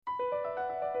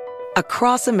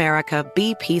Across America,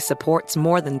 BP supports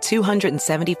more than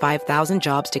 275,000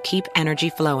 jobs to keep energy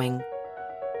flowing.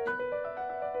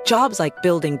 Jobs like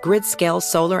building grid-scale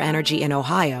solar energy in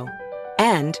Ohio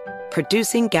and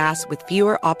producing gas with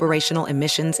fewer operational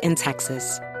emissions in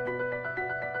Texas.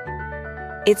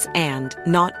 It's and,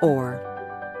 not or.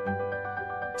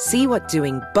 See what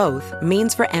doing both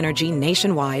means for energy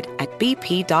nationwide at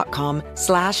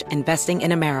bp.com/investing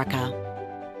in America.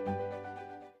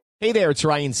 Hey there, it's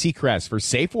Ryan Seacrest for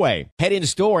Safeway. Head in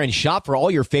store and shop for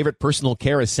all your favorite personal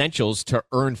care essentials to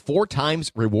earn 4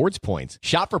 times rewards points.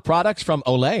 Shop for products from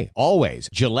Olay, Always,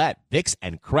 Gillette, Vicks,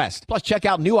 and Crest. Plus, check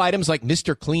out new items like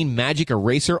Mr. Clean Magic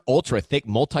Eraser Ultra Thick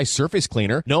Multi-Surface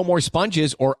Cleaner. No more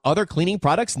sponges or other cleaning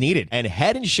products needed. And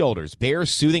Head & Shoulders Bare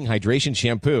Soothing Hydration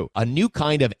Shampoo, a new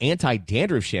kind of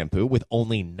anti-dandruff shampoo with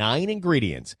only 9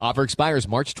 ingredients. Offer expires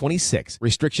March 26.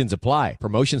 Restrictions apply.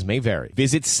 Promotions may vary.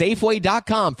 Visit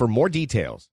Safeway.com for more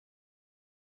details.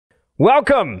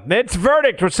 Welcome. It's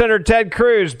Verdict with Senator Ted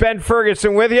Cruz. Ben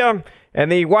Ferguson with you. And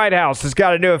the White House has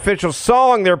got a new official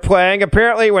song they're playing,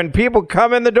 apparently, when people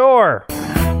come in the door.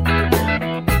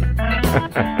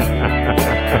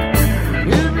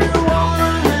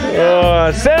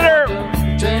 Senator,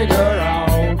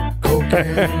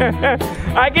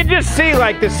 I can just see,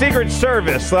 like, the Secret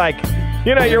Service, like,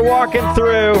 you know, you're walking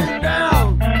through,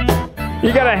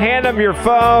 you got to hand them your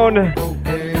phone.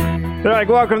 They're like,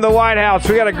 welcome to the White House.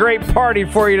 We got a great party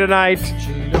for you tonight.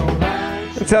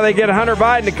 That's how they get Hunter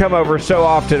Biden to come over so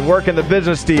often, working the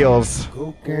business deals.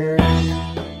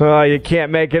 Oh, you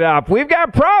can't make it up. We've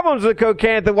got problems with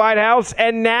cocaine at the White House,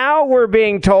 and now we're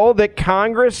being told that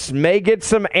Congress may get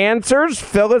some answers.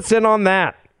 Fill us in on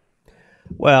that.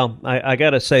 Well, I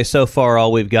got to say, so far,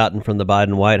 all we've gotten from the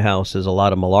Biden White House is a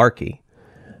lot of malarkey.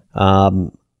 I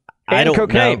don't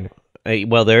cocaine. know.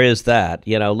 Well, there is that.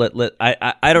 You know,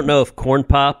 I don't know if Corn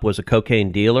Pop was a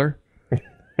cocaine dealer,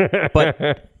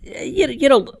 but you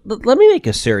know, let me make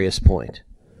a serious point.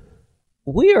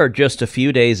 We are just a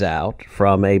few days out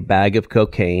from a bag of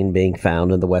cocaine being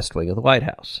found in the West Wing of the White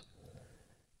House,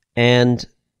 and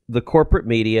the corporate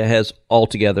media has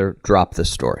altogether dropped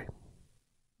this story.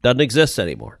 Doesn't exist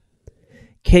anymore.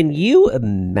 Can you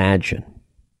imagine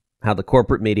how the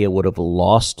corporate media would have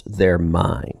lost their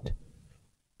mind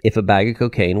if a bag of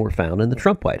cocaine were found in the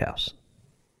Trump White House?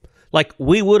 Like,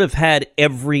 we would have had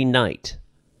every night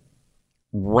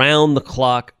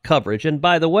round-the-clock coverage. And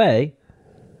by the way,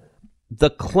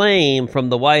 the claim from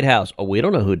the White House, oh, we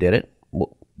don't know who did it.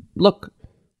 Well, look,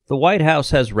 the White House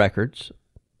has records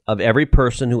of every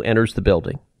person who enters the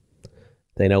building.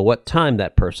 They know what time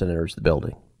that person enters the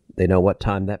building. They know what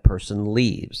time that person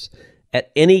leaves.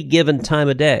 At any given time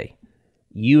of day,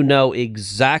 you know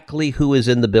exactly who is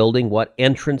in the building, what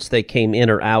entrance they came in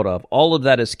or out of. All of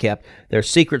that is kept. There are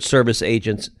Secret Service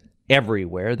agents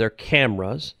everywhere. There are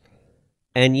cameras.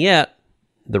 And yet,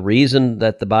 the reason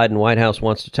that the Biden White House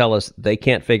wants to tell us they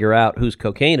can't figure out whose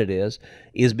cocaine it is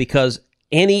because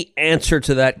any answer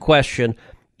to that question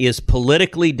is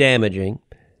politically damaging.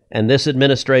 And this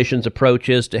administration's approach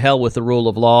is to hell with the rule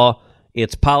of law.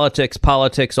 It's politics, all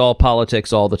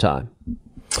the time.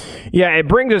 Yeah, it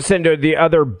brings us into the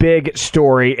other big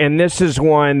story, and this is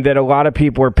one that a lot of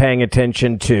people are paying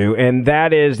attention to, and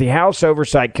that is the House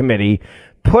Oversight Committee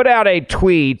put out a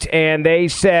tweet, and they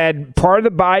said, part of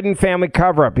the Biden family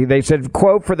cover-up, they said,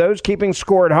 quote, for those keeping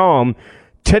score at home,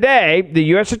 today, the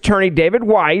U.S. Attorney David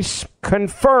Weiss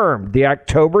confirmed the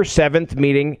October 7th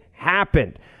meeting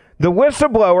happened. The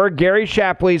whistleblower, Gary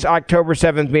Shapley's October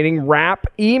 7th meeting wrap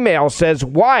email says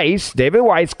David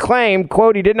Weiss claimed,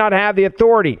 quote, he did not have the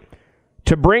authority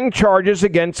to bring charges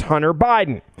against Hunter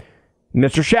Biden.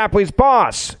 Mr. Shapley's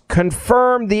boss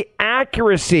confirmed the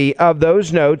accuracy of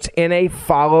those notes in a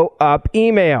follow-up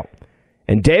email.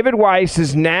 And David Weiss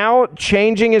is now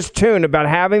changing his tune about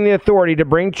having the authority to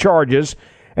bring charges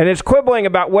and is quibbling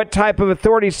about what type of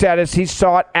authority status he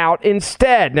sought out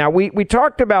instead. Now, we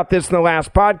talked about this in the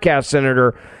last podcast,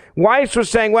 Senator. Weiss was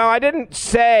saying, well, I didn't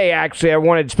say, actually, I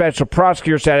wanted special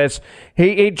prosecutor status.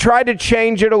 He tried to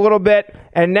change it a little bit,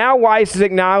 and now Weiss is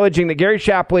acknowledging that Gary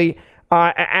Shapley,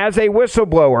 as a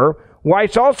whistleblower,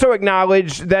 Weiss also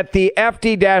acknowledged that the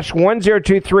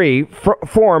FD-1023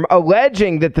 form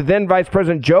alleging that the then Vice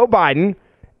President Joe Biden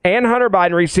and Hunter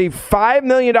Biden received $5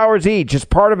 million each as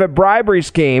part of a bribery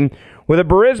scheme with a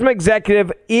Burisma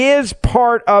executive is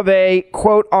part of a,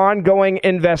 quote, ongoing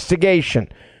investigation.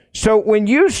 So when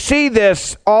you see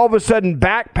this all of a sudden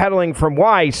backpedaling from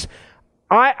Weiss,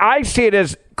 I see it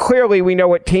as clearly we know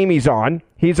what team he's on.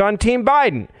 He's on Team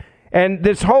Biden. And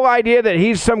this whole idea that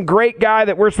he's some great guy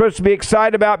that we're supposed to be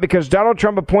excited about because Donald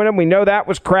Trump appointed him, we know that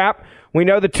was crap. We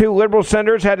know the 2 liberal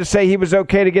senators had to say he was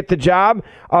okay to get the job.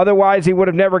 Otherwise, he would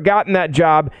have never gotten that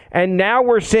job. And now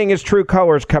we're seeing his true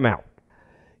colors come out.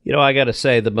 You know, I got to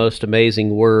say the most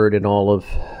amazing word in all of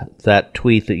that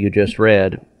tweet that you just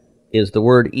read is the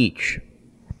word each,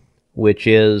 which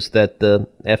is that the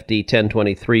FD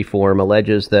 1023 form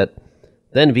alleges that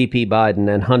then VP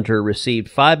Biden and Hunter received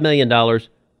 $5 million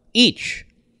each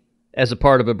as a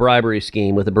part of a bribery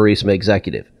scheme with a Burisma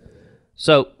executive.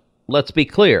 So let's be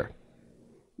clear.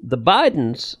 The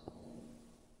Bidens,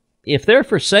 if they're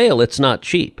for sale, it's not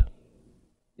cheap.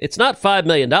 It's not $5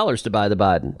 million to buy the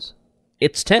Bidens.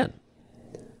 It's 10.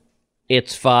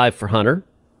 It's 5 for Hunter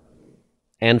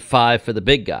and 5 for the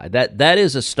big guy. That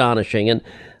is astonishing. And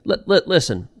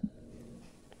listen,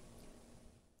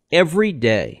 every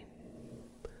day,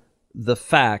 the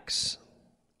facts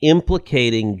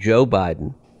implicating Joe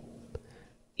Biden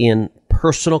in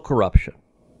personal corruption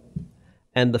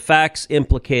and the facts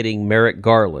implicating Merrick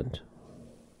Garland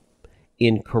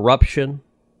in corruption,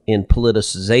 in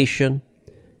politicization,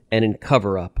 and in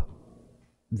cover-up,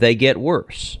 they get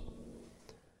worse.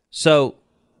 So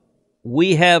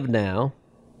we have now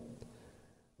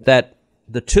that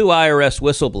the 2 IRS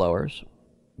whistleblowers,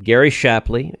 Gary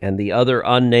Shapley and the other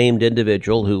unnamed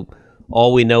individual who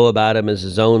all we know about him is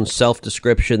his own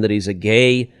self-description that he's a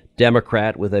gay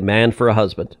Democrat with a man for a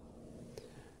husband.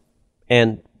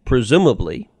 And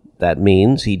presumably that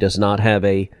means he does not have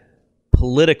a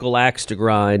political axe to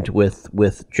grind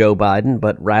with Joe Biden,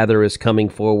 but rather is coming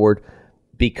forward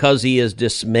because he is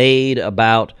dismayed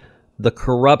about the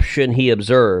corruption he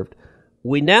observed.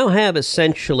 We now have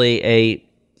essentially a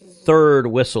third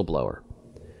whistleblower,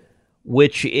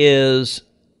 which is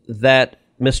that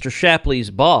Mr. Shapley's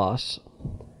boss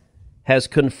has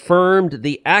confirmed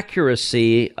the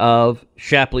accuracy of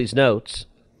Shapley's notes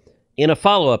in a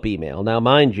follow-up email. Now,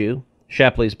 mind you,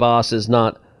 Shapley's boss is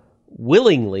not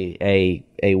willingly a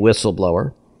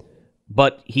whistleblower,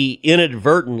 but he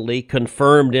inadvertently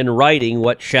confirmed in writing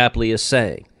what Shapley is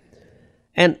saying.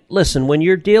 And listen, when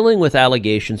you're dealing with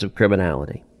allegations of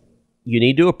criminality, you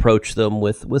need to approach them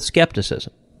with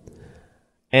skepticism.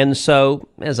 And so,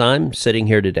 as I'm sitting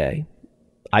here today,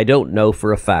 I don't know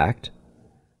for a fact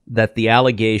that the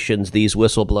allegations these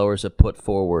whistleblowers have put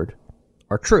forward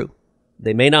are true.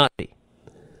 They may not be.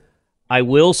 I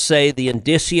will say the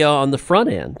indicia on the front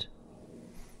end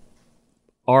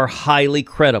are highly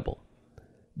credible.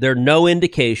 There are no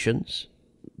indications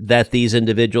that these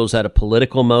individuals had a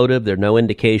political motive. There are no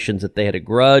indications that they had a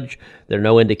grudge. There are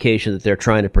no indications that they're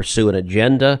trying to pursue an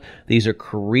agenda. These are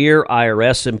career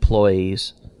IRS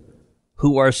employees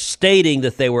who are stating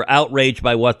that they were outraged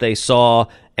by what they saw,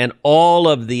 and all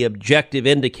of the objective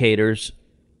indicators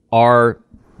are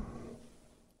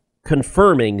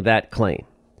confirming that claim.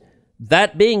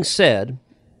 That being said,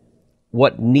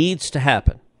 what needs to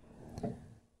happen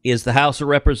is the House of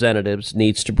Representatives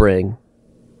needs to bring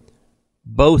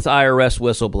both IRS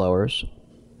whistleblowers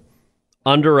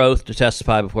under oath to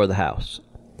testify before the House.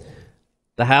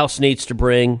 The House needs to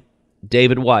bring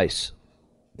David Weiss,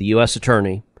 the U.S.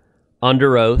 Attorney,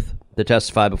 under oath to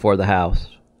testify before the House.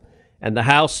 And the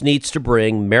House needs to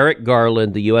bring Merrick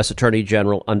Garland, the U.S. Attorney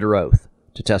General, under oath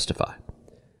to testify.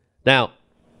 Now,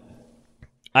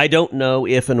 I don't know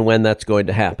if and when that's going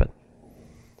to happen.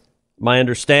 My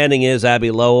understanding is Abby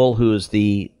Lowell, who is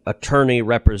the attorney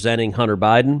representing Hunter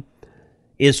Biden,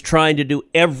 is trying to do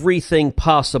everything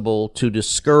possible to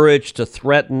discourage, to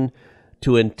threaten,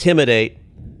 to intimidate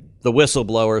the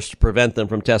whistleblowers to prevent them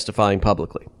from testifying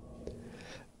publicly.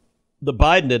 The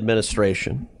Biden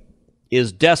administration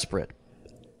is desperate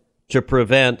to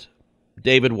prevent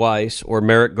David Weiss or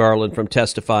Merrick Garland from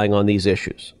testifying on these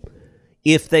issues.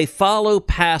 If they follow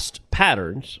past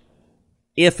patterns,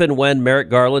 if and when Merrick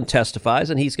Garland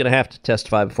testifies, and he's going to have to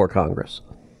testify before Congress,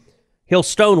 he'll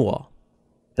stonewall.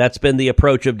 That's been the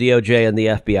approach of DOJ and the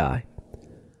FBI.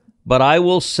 But I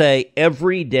will say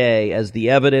every day as the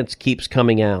evidence keeps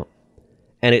coming out,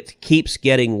 and it keeps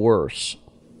getting worse,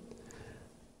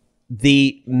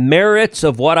 the merits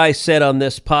of what I said on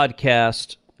this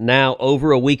podcast now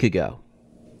over a week ago,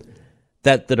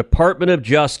 that the Department of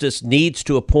Justice needs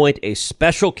to appoint a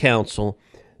special counsel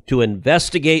to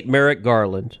investigate Merrick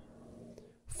Garland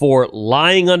for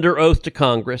lying under oath to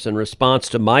Congress in response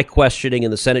to my questioning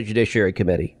in the Senate Judiciary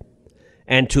Committee,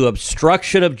 and to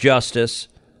obstruction of justice,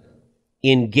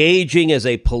 engaging as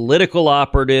a political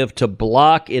operative to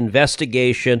block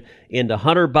investigation into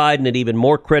Hunter Biden and even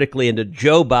more critically into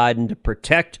Joe Biden to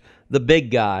protect the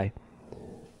big guy.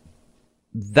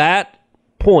 That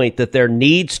point that there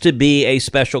needs to be a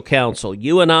special counsel.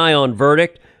 You and I on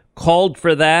Verdict called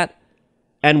for that,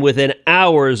 and within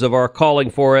hours of our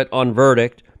calling for it on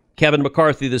Verdict, Kevin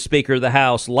McCarthy, the Speaker of the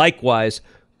House, likewise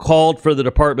called for the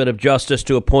Department of Justice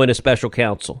to appoint a special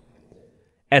counsel.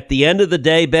 At the end of the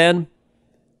day, Ben,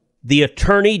 the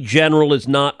Attorney General is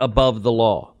not above the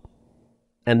law.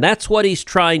 And that's what he's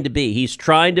trying to be. He's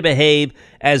trying to behave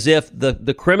as if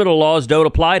the criminal laws don't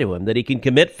apply to him, that he can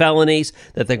commit felonies,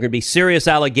 that there can be serious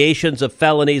allegations of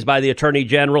felonies by the Attorney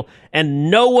General,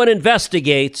 and no one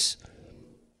investigates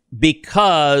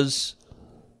because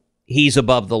he's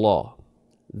above the law.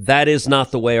 That is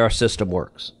not the way our system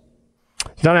works.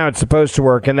 It's not how it's supposed to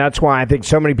work, and that's why I think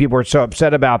so many people are so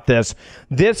upset about this.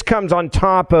 This comes on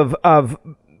top of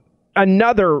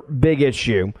another big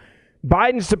issue.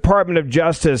 Biden's Department of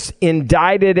Justice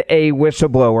indicted a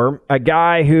whistleblower, a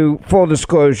guy who, full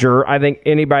disclosure, I think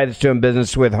anybody that's doing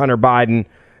business with Hunter Biden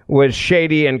was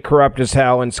shady and corrupt as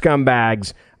hell and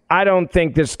scumbags. I don't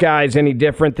think this guy's any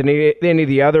different than any of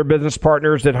the other business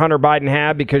partners that Hunter Biden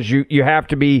had, because you have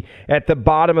to be at the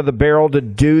bottom of the barrel to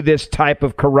do this type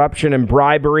of corruption and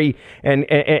bribery and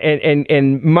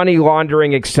money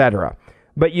laundering, etc.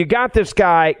 But you got this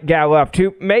guy, Garland,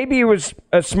 who maybe he was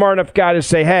a smart enough guy to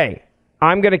say, hey,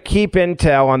 I'm going to keep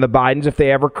intel on the Bidens if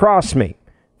they ever cross me,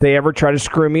 if they ever try to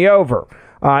screw me over.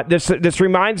 This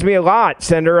reminds me a lot,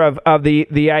 Senator, of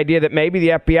the idea that maybe the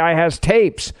FBI has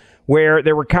tapes where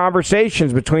there were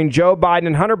conversations between Joe Biden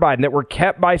and Hunter Biden that were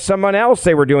kept by someone else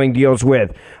they were doing deals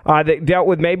with, that dealt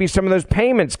with maybe some of those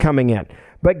payments coming in.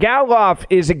 But Garland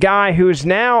is a guy who is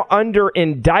now under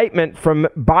indictment from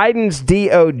Biden's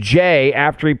DOJ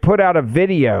after he put out a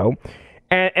video.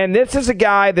 And this is a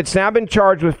guy that's now been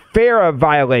charged with FARA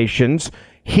violations.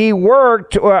 He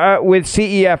worked with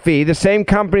CEFE, the same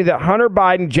company that Hunter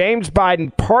Biden, James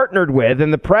Biden partnered with,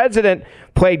 and the president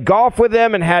played golf with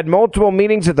them and had multiple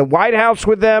meetings at the White House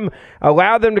with them,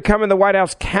 allowed them to come in the White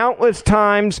House countless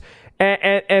times.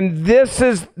 And this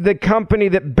is the company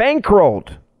that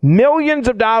bankrolled millions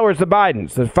of dollars to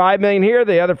Bidens. There's $5 million here,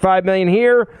 the other $5 million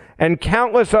here, and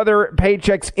countless other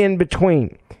paychecks in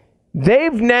between.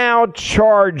 They've now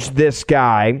charged this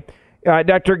guy,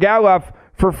 Dr. Garland,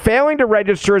 for failing to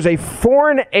register as a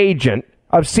foreign agent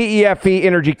of CEFE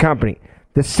Energy Company,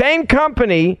 the same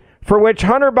company for which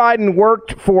Hunter Biden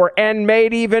worked for and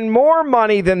made even more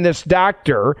money than this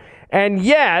doctor. And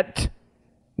yet,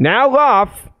 now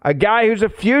Luff, a guy who's a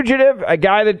fugitive, a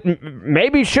guy that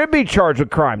maybe should be charged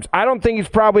with crimes. I don't think he's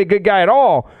probably a good guy at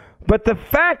all. But the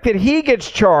fact that he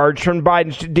gets charged from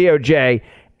Biden's DOJ,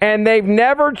 and they've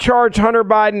never charged Hunter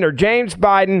Biden or James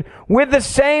Biden with the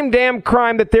same damn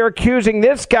crime that they're accusing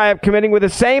this guy of committing with the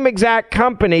same exact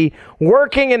company,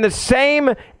 working in the same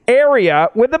area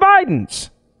with the Bidens.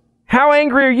 How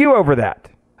angry are you over that?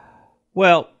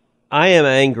 Well, I am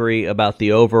angry about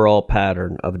the overall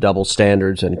pattern of double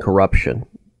standards and corruption,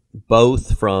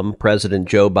 both from President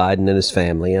Joe Biden and his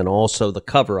family, and also the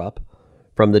cover-up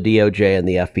from the DOJ and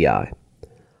the FBI.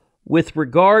 With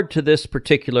regard to this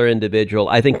particular individual,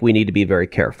 I think we need to be very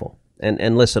careful.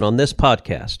 And listen, on this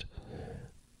podcast,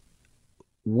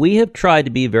 we have tried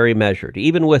to be very measured,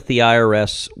 even with the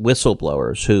IRS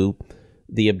whistleblowers, who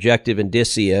the objective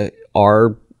indicia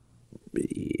are,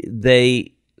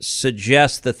 they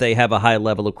suggest that they have a high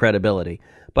level of credibility.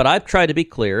 But I've tried to be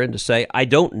clear and to say, I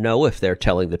don't know if they're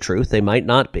telling the truth. They might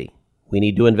not be. We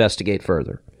need to investigate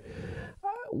further.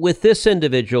 With this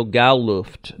individual,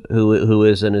 Garland, who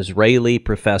is an Israeli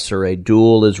professor, a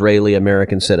dual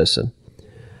Israeli-American citizen,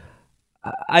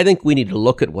 I think we need to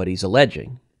look at what he's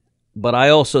alleging. But I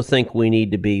also think we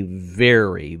need to be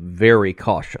very, very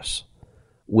cautious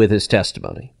with his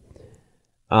testimony.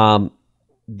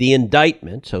 The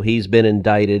indictment, so he's been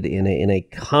indicted in a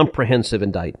comprehensive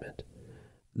indictment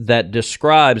that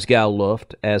describes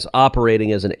Garland as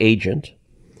operating as an agent,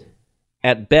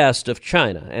 at best, of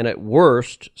China, and at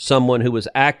worst, someone who was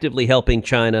actively helping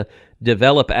China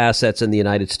develop assets in the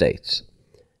United States.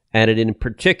 And it in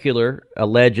particular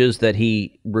alleges that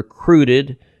he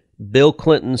recruited Bill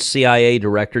Clinton's CIA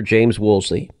director, James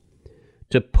Woolsey,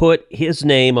 to put his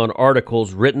name on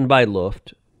articles written by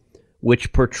Luft,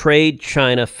 which portrayed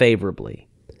China favorably,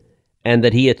 and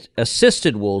that he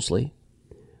assisted Woolsey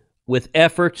with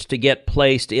efforts to get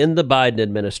placed in the Biden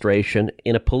administration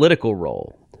in a political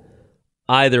role,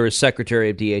 either as Secretary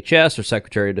of DHS or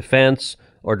Secretary of Defense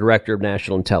or Director of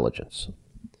National Intelligence.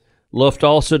 Luft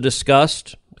also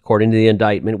discussed, according to the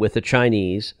indictment, with the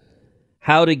Chinese,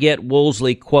 how to get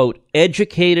Woolsey, quote,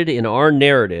 educated in our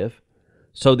narrative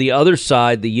so the other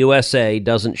side, the USA,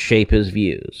 doesn't shape his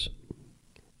views.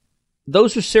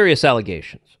 Those are serious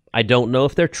allegations. I don't know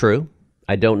if they're true.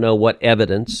 I don't know what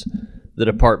evidence the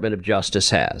Department of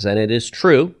Justice has. And it is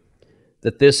true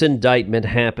that this indictment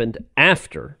happened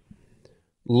after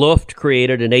Luft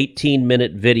created an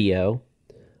 18-minute video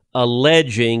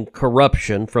alleging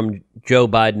corruption from Joe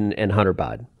Biden and Hunter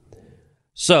Biden.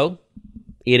 So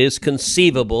it is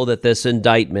conceivable that this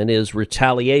indictment is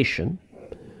retaliation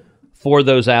for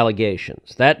those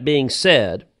allegations. That being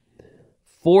said,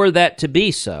 for that to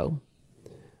be so,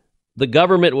 the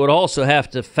government would also have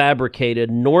to fabricate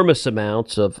enormous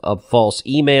amounts of false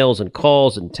emails and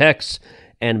calls and texts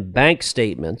and bank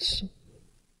statements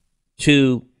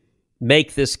to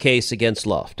make this case against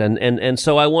Luft. And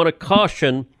so I want to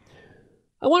caution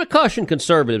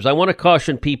conservatives. I want to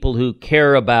caution people who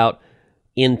care about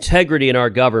integrity in our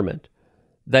government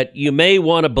that you may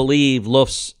want to believe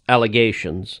Luft's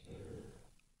allegations,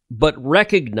 but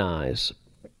recognize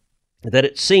that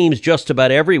it seems just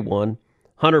about everyone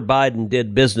Hunter Biden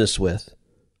did business with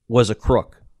was a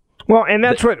crook. Well, and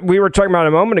that's what we were talking about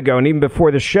a moment ago, and even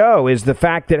before the show, is the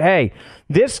fact that, hey,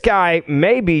 this guy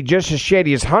may be just as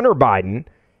shady as Hunter Biden,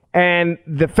 and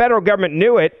the federal government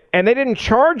knew it, and they didn't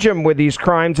charge him with these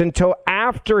crimes until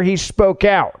after he spoke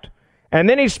out. And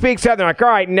then he speaks out, and they're like, all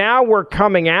right, now we're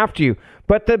coming after you.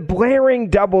 But the blaring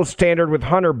double standard with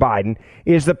Hunter Biden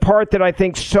is the part that I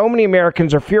think so many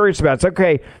Americans are furious about. It's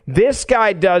okay, this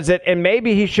guy does it, and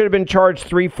maybe he should have been charged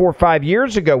 3, 4, 5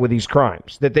 years ago with these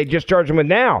crimes that they just charged him with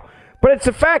now. But it's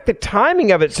the fact the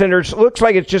timing of it, Senators, looks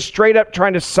like it's just straight up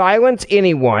trying to silence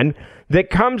anyone that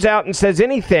comes out and says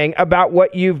anything about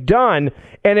what you've done.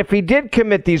 And if he did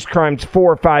commit these crimes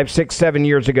 4, 5, 6, 7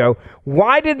 years ago,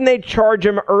 why didn't they charge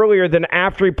him earlier than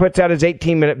after he puts out his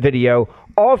 18-minute video,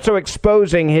 also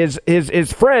exposing his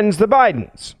friends, the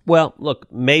Bidens? Well,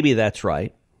 look, maybe that's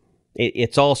right.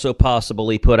 It's also possible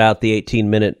he put out the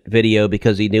 18-minute video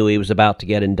because he knew he was about to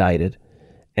get indicted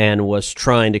and was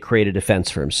trying to create a defense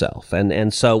for himself.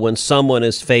 And so when someone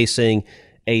is facing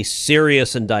a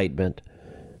serious indictment,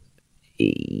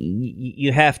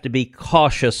 you have to be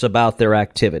cautious about their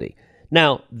activity.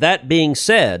 Now, that being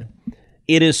said,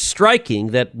 it is striking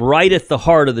that right at the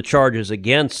heart of the charges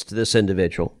against this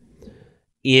individual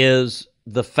is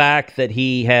the fact that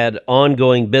he had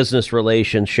ongoing business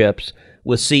relationships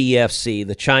with CEFC,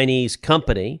 the Chinese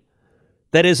company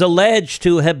that is alleged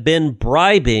to have been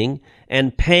bribing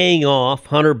and paying off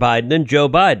Hunter Biden and Joe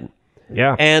Biden.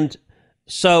 Yeah. And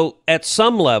so at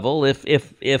some level, if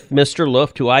Mr.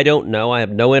 Luft, who I don't know, I have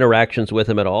no interactions with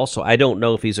him at all, so I don't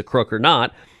know if he's a crook or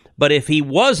not, but if he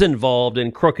was involved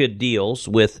in crooked deals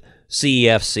with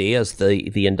CEFC, as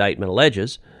the indictment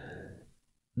alleges,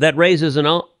 that raises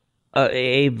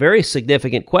a very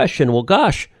significant question. Well,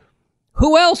 gosh,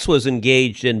 who else was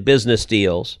engaged in business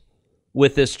deals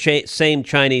with this same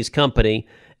Chinese company?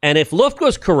 And if Luft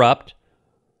was corrupt,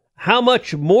 how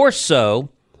much more so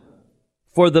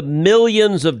for the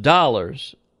millions of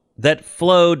dollars that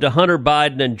flowed to Hunter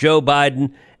Biden and Joe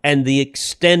Biden and the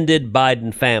extended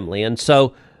Biden family? And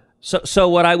so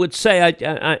what I would say,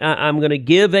 I'm going to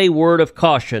give a word of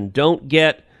caution. Don't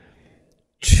get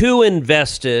too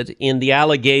invested in the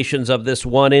allegations of this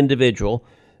one individual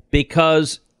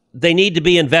because they need to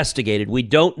be investigated. We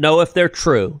don't know if they're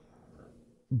true,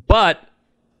 but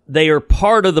they are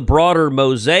part of the broader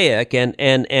mosaic,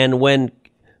 and when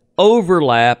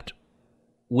overlapped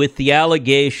with the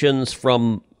allegations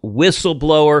from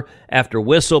whistleblower after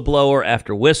whistleblower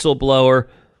after whistleblower,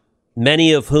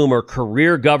 many of whom are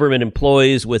career government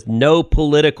employees with no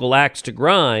political axe to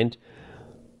grind,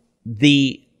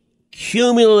 the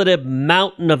cumulative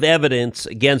mountain of evidence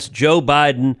against Joe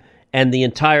Biden and the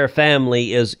entire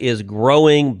family is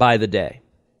growing by the day.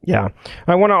 Yeah.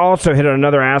 I want to also hit on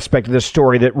another aspect of this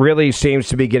story that really seems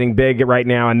to be getting big right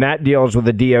now, and that deals with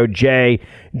the DOJ.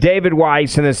 David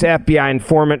Weiss and this FBI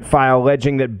informant file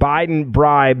alleging that Biden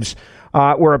bribes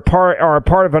are a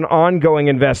part of an ongoing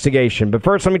investigation. But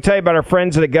first, let me tell you about our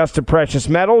friends at Augusta Precious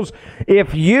Metals.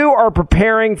 If you are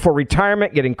preparing for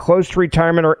retirement, getting close to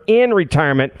retirement, or in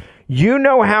retirement, you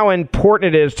know how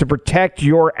important it is to protect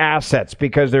your assets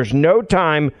because there's no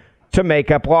time to make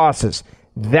up losses.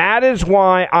 That is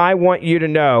why I want you to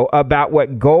know about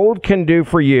what gold can do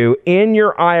for you in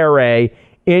your IRA,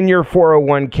 in your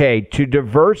 401k, to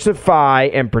diversify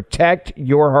and protect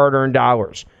your hard-earned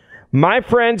dollars. My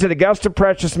friends at Augusta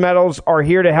Precious Metals are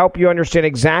here to help you understand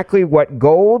exactly what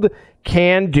gold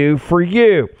can do for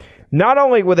you. Not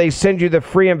only will they send you the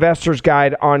free investor's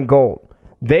guide on gold,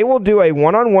 they will do a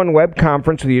one-on-one web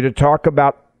conference with you to talk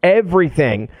about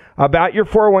everything about your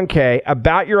 401k,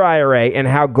 about your IRA, and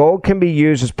how gold can be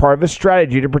used as part of a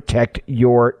strategy to protect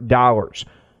your dollars.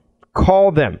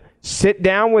 Call them, sit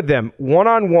down with them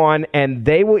one-on-one, and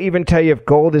they will even tell you if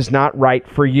gold is not right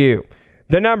for you.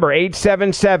 The number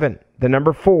 877, the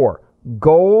number 4,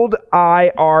 Gold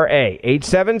IRA,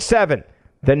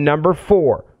 the number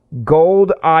 4,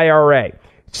 Gold IRA.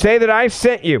 Say that I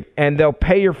sent you, and they'll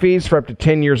pay your fees for up to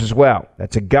 10 years as well.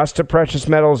 That's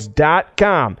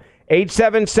AugustaPreciousMetals.com.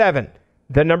 877,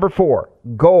 the number 4,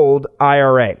 Gold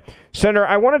IRA. Senator,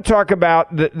 I want to talk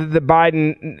about the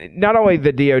Biden, not only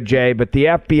the DOJ, but the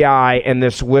FBI and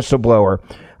this whistleblower.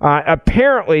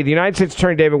 Apparently, the United States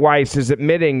Attorney David Weiss is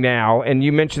admitting now, and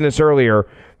you mentioned this earlier,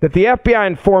 that the FBI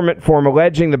informant form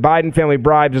alleging the Biden family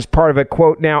bribes is part of a,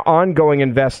 quote, now ongoing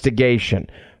investigation.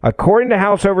 According to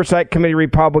House Oversight Committee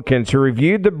Republicans who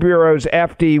reviewed the Bureau's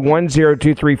FD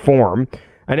 1023 form,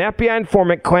 an FBI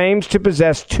informant claims to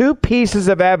possess 2 pieces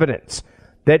of evidence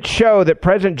that show that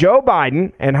President Joe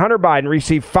Biden and Hunter Biden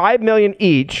received $5 million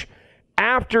each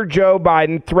after Joe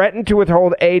Biden threatened to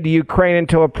withhold aid to Ukraine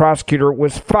until a prosecutor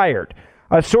was fired.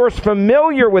 A source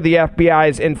familiar with the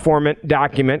FBI's informant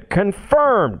document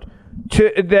confirmed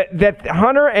that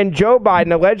Hunter and Joe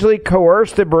Biden allegedly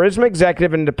coerced the Burisma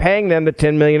executive into paying them the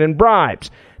 $10 million in bribes.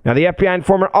 Now, the FBI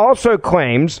informant also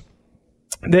claims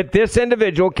that this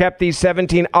individual kept these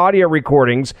 17 audio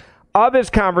recordings of his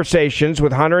conversations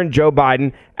with Hunter and Joe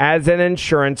Biden as an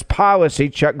insurance policy.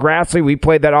 Chuck Grassley, we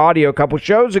played that audio a couple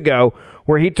shows ago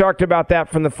where he talked about that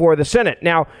from the floor of the Senate.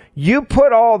 Now, you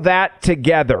put all that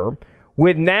together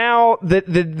with now the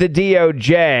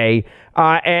DOJ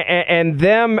and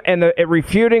them and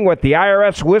refuting what the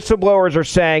IRS whistleblowers are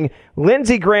saying.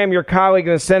 Lindsey Graham, your colleague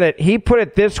in the Senate, he put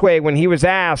it this way when he was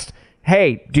asked,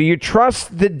 hey, do you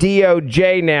trust the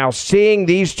DOJ now, seeing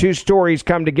these 2 stories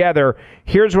come together?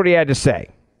 Here's what he had to say.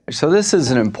 So this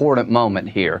is an important moment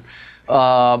here.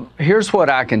 Here's what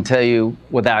I can tell you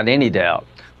without any doubt.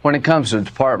 When it comes to the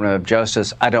Department of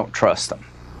Justice, I don't trust them.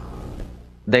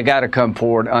 They got to come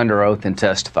forward under oath and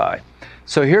testify.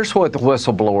 So here's what the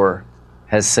whistleblower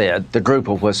has said, the group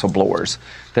of whistleblowers,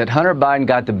 that Hunter Biden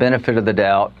got the benefit of the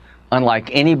doubt, unlike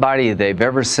anybody they've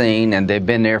ever seen, and they've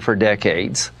been there for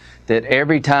decades, that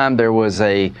every time there was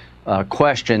a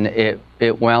question,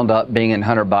 it wound up being in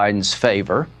Hunter Biden's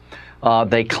favor.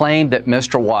 They claimed that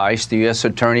Mr. Weiss, the U.S.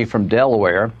 attorney from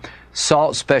Delaware,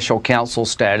 sought special counsel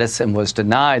status and was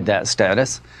denied that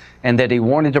status, and that he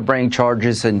wanted to bring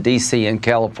charges in D.C. and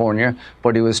California,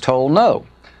 but he was told no.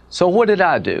 So what did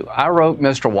I do? I wrote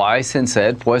Mr. Weiss and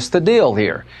said, what's the deal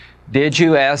here? Did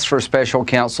you ask for special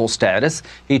counsel status?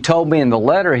 He told me in the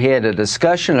letter he had a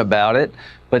discussion about it,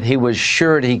 but he was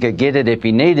sure he could get it if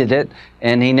he needed it,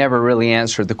 and he never really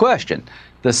answered the question.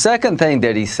 The second thing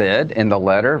that he said in the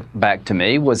letter back to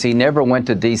me was he never went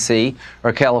to D.C.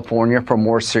 or California for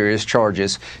more serious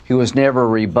charges. He was never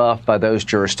rebuffed by those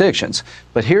jurisdictions.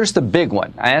 But here's the big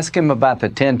one. I asked him about the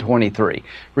 1023.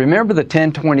 Remember the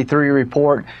 1023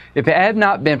 report? If it had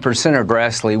not been for Senator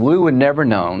Grassley, we would never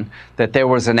known that there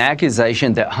was an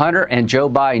accusation that Hunter and Joe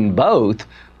Biden both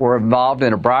were involved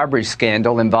in a bribery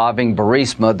scandal involving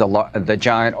Burisma, the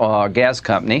giant gas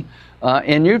company,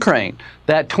 in Ukraine.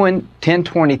 That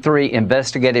 1023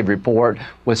 investigative report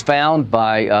was found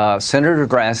by Senator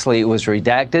Grassley. It was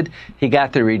redacted. He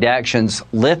got the redactions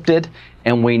lifted,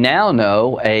 and we now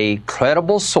know a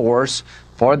credible source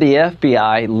for the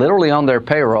FBI, literally on their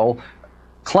payroll,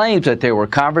 claims that there were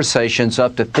conversations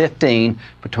up to 15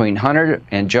 between Hunter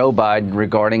and Joe Biden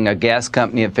regarding a gas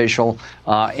company official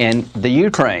in the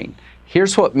Ukraine.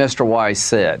 Here's what Mr. Weiss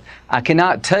said. I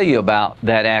cannot tell you about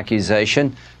that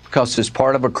accusation because it's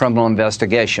part of a criminal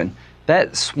investigation.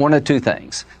 That's one of 2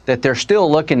 things. That they're still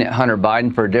looking at Hunter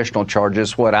Biden for additional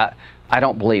charges. I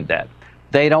don't believe that.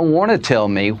 They don't want to tell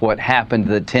me what happened to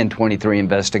the 1023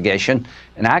 investigation.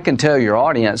 And I can tell your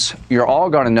audience, you're all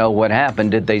going to know what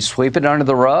happened. Did they sweep it under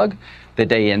the rug? Did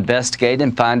they investigate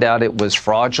and find out it was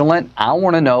fraudulent? I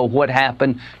want to know what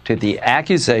happened to the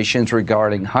accusations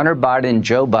regarding Hunter Biden and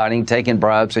Joe Biden taking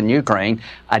bribes in Ukraine.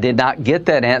 I did not get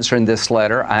that answer in this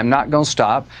letter. I'm not going to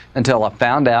stop until I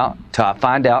find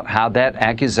out how that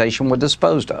accusation was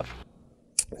disposed of.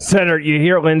 Senator, you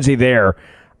hear Lindsey there.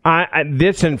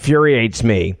 This infuriates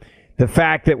me. The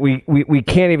fact that we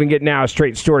can't even get now a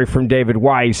straight story from David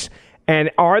Weiss.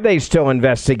 And are they still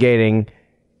investigating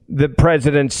the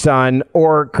president's son,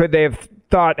 or could they have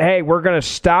thought, hey, we're going to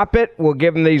stop it. We'll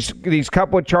give them these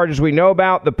couple of charges we know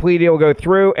about. The plea deal will go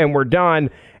through and we're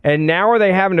done. And now are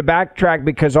they having to backtrack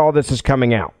because all this is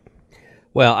coming out?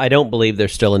 Well, I don't believe they're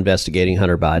still investigating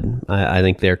Hunter Biden. I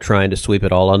think they're trying to sweep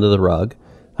it all under the rug.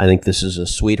 I think this is a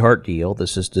sweetheart deal.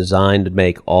 This is designed to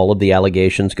make all of the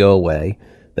allegations go away.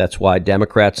 That's why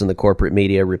Democrats and the corporate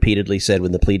media repeatedly said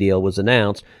when the plea deal was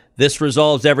announced, this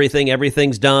resolves everything.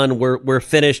 Everything's done. We're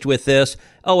finished with this.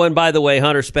 Oh, and by the way,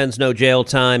 Hunter spends no jail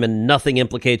time and nothing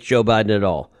implicates Joe Biden at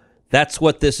all. That's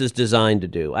what this is designed to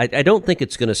do. I don't think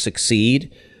it's going to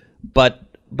succeed. But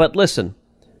listen,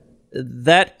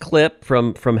 that clip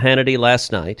from Hannity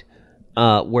last night,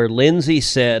 where Lindsay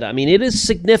said, I mean, it is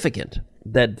significant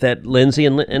that Lindsay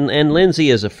and Lindsay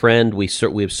is a friend. We've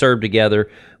served together.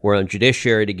 We're on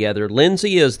Judiciary together.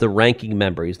 Lindsay is the ranking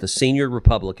member. He's the senior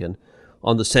Republican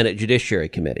on the Senate Judiciary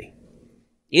Committee.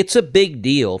 It's a big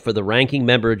deal for the ranking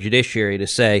member of Judiciary to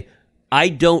say, I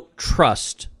don't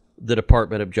trust the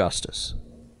Department of Justice.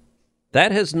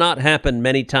 That has not happened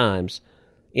many times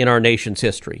in our nation's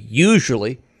history.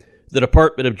 Usually, the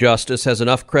Department of Justice has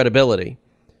enough credibility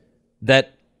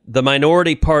that the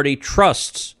minority party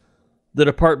trusts the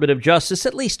Department of Justice,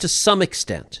 at least to some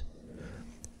extent.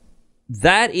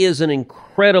 That is an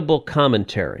incredible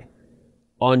commentary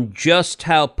on just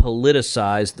how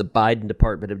politicized the Biden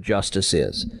Department of Justice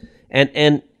is.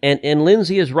 And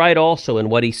Lindsay is right also in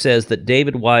what he says that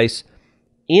David Weiss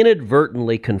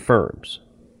inadvertently confirms,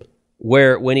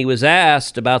 where when he was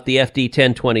asked about the FD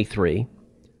 1023,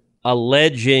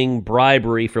 alleging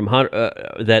bribery from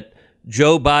that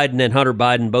Joe Biden and Hunter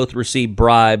Biden both received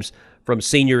bribes from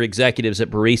senior executives at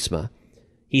Burisma,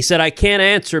 he said, I can't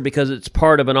answer because it's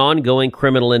part of an ongoing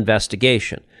criminal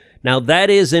investigation. Now, that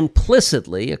is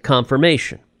implicitly a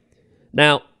confirmation.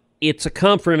 Now, it's a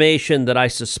confirmation that I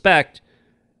suspect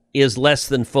is less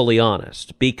than fully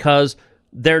honest, because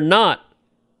they're not,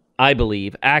 I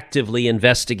believe, actively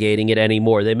investigating it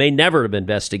anymore. They may never have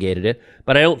investigated it,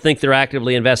 but I don't think they're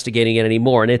actively investigating it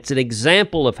anymore. And it's an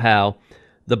example of how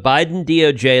the Biden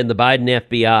DOJ and the Biden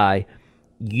FBI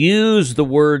use the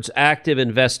words active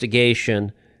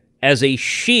investigation as a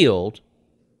shield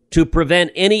to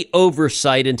prevent any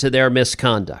oversight into their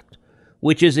misconduct,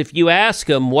 which is if you ask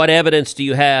them, what evidence do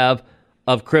you have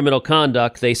of criminal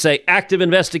conduct? They say active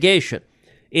investigation.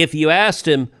 If you asked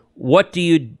him, what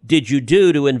did you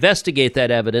do to investigate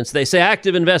that evidence? They say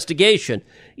active investigation.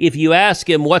 If you ask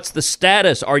him, what's the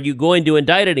status? Are you going to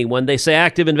indict anyone? They say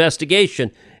active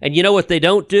investigation. And you know what they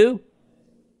don't do?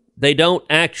 They don't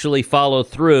actually follow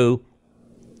through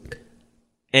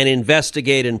and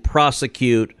investigate and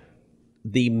prosecute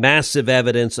the massive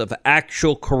evidence of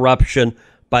actual corruption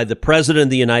by the President of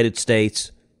the United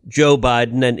States, Joe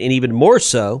Biden, and even more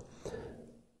so,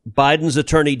 Biden's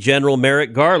Attorney General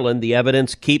Merrick Garland. The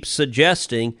evidence keeps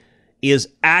suggesting is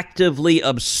actively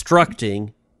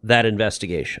obstructing that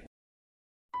investigation.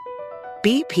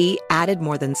 BP added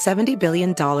more than $70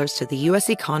 billion to the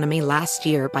U.S. economy last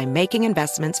year by making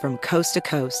investments from coast to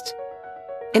coast.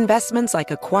 Investments like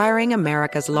acquiring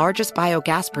America's largest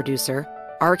biogas producer,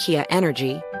 Archaea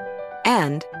Energy,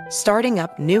 and starting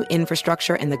up new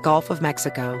infrastructure in the Gulf of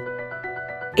Mexico.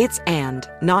 It's and,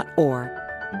 not or.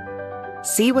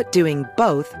 See what doing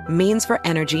both means for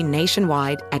energy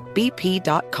nationwide at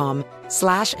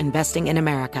bp.com/investing in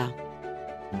America.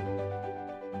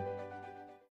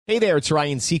 Hey there, it's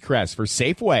Ryan Seacrest for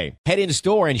Safeway. Head in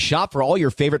store and shop for all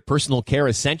your favorite personal care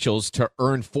essentials to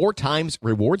earn 4 times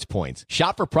rewards points.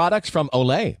 Shop for products from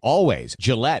Olay, Always,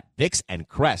 Gillette, Vicks, and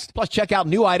Crest. Plus, check out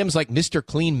new items like Mr.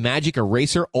 Clean Magic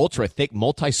Eraser Ultra Thick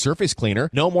Multi-Surface Cleaner.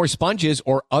 No more sponges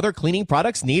or other cleaning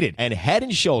products needed. And Head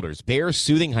 & Shoulders Bare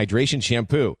Soothing Hydration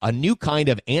Shampoo, a new kind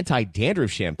of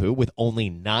anti-dandruff shampoo with only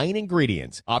 9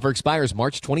 ingredients. Offer expires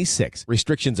March 26.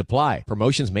 Restrictions apply.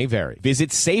 Promotions may vary.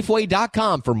 Visit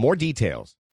Safeway.com for more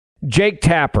details. Jake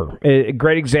Tapper, a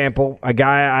great example, a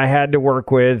guy I had to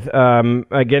work with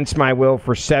against my will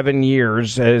for 7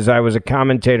 years as I was a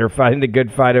commentator fighting the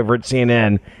good fight over at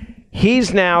CNN.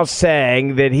 He's now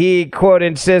saying that he, quote,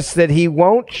 insists that he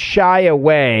won't shy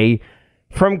away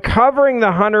from covering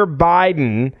the Hunter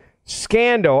Biden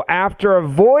scandal after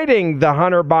avoiding the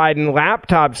Hunter Biden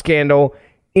laptop scandal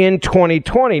in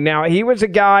 2020. Now, he was a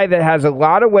guy that has a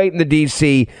lot of weight in the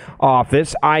D.C.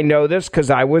 office. I know this because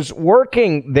I was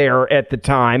working there at the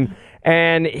time,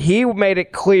 and he made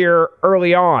it clear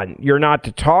early on, you're not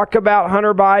to talk about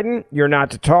Hunter Biden. You're not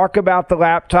to talk about the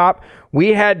laptop.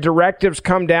 We had directives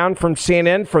come down from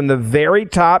CNN from the very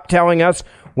top telling us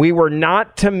we were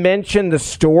not to mention the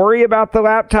story about the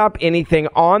laptop, anything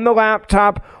on the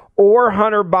laptop, or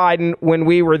Hunter Biden when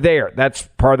we were there. That's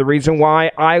part of the reason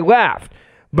why I left.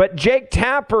 But Jake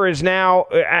Tapper is now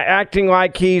acting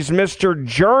like he's Mr.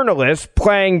 Journalist,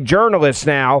 playing journalist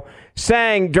now,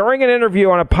 saying during an interview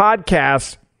on a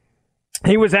podcast,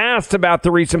 he was asked about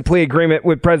the recent plea agreement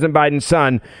with President Biden's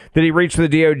son that he reached with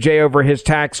the DOJ over his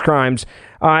tax crimes.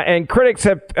 And critics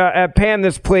have panned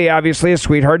this plea, obviously, a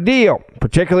sweetheart deal,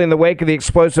 particularly in the wake of the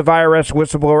explosive IRS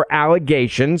whistleblower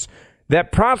allegations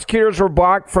that prosecutors were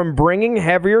blocked from bringing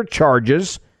heavier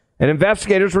charges, and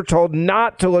investigators were told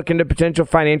not to look into potential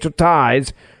financial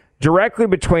ties directly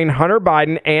between Hunter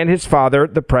Biden and his father,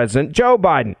 the President Joe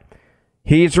Biden.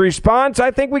 His response,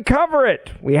 I think we cover it.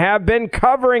 We have been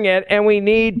covering it, and we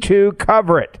need to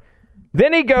cover it.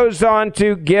 Then he goes on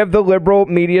to give the liberal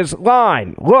media's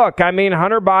line. Look, I mean,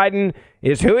 Hunter Biden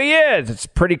is who he is. It's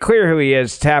pretty clear who he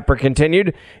is, Tapper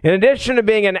continued. In addition to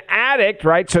being an addict,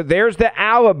 right, so there's the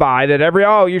alibi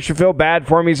that you should feel bad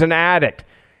for him, he's an addict.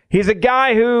 He's a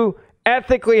guy who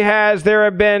ethically there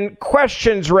have been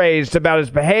questions raised about his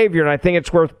behavior, and I think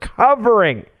it's worth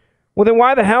covering. Well, then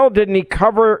why the hell didn't he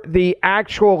cover the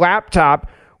actual laptop,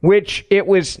 which it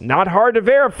was not hard to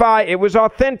verify, it was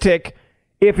authentic.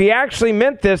 If he actually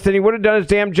meant this, then he would have done his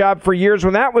damn job for years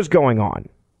when that was going on.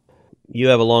 You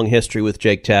have a long history with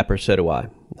Jake Tapper, so do I.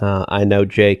 I know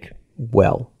Jake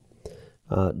well.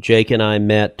 Jake and I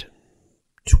met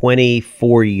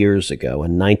 24 years ago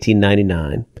in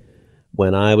 1999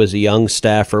 when I was a young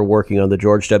staffer working on the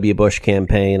George W. Bush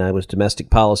campaign. I was domestic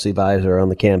policy advisor on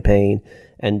the campaign,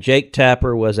 and Jake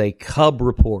Tapper was a cub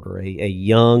reporter, a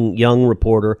young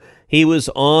reporter. He was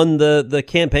on the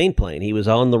campaign plane. He was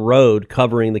on the road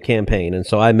covering the campaign. And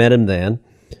so I met him then.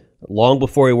 Long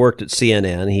before he worked at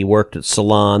CNN, he worked at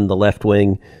Salon, the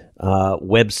left-wing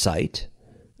website.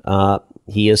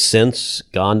 He has since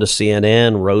gone to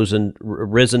CNN,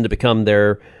 risen to become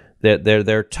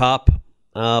their top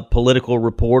political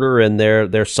reporter and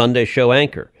their Sunday show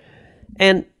anchor.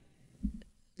 And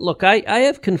look, I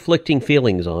have conflicting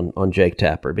feelings on Jake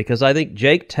Tapper, because I think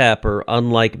Jake Tapper,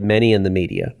 unlike many in the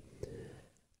media,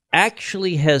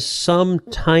 actually has some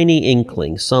tiny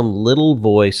inkling, some little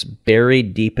voice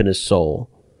buried deep in his soul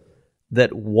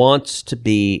that wants to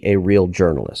be a real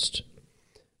journalist.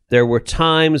 There were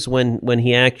times when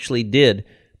he actually did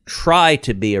try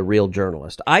to be a real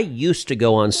journalist. I used to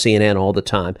go on CNN all the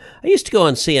time. I used to go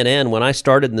on CNN when I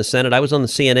started in the Senate. I was on the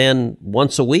CNN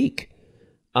once a week.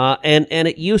 And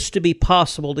it used to be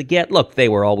possible to get, look, they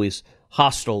were always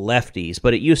hostile lefties,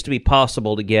 but it used to be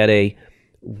possible to get a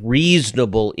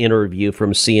reasonable interview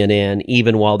from CNN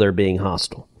even while they're being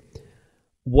hostile.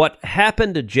 What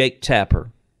happened to Jake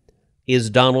Tapper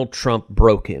is Donald Trump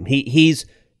broke him. He's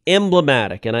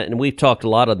emblematic, and we've talked a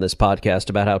lot on this podcast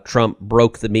about how Trump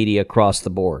broke the media across the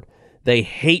board. They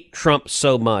hate Trump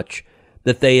so much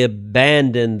that they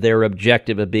abandoned their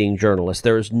objective of being journalists.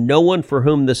 There is no one for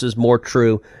whom this is more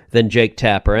true than Jake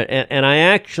Tapper. And I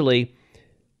actually,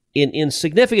 in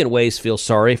significant ways, feel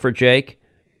sorry for Jake,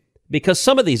 because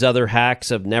some of these other hacks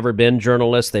have never been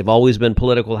journalists. They've always been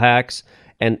political hacks,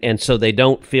 and so they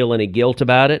don't feel any guilt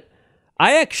about it.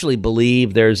 I actually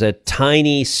believe there's a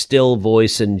tiny, still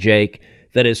voice in Jake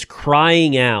that is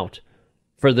crying out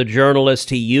for the journalist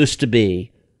he used to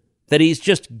be, that he's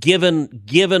just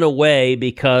given away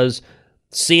because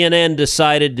CNN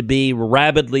decided to be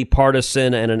rabidly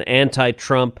partisan and an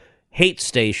anti-Trump hate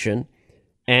station,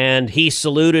 and he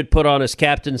saluted, put on his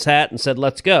captain's hat, and said,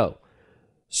 let's go.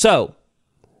 So,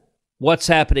 what's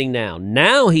happening now?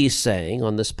 Now he's saying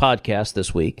on this podcast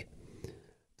this week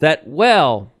that,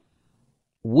 well,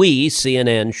 we,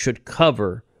 CNN, should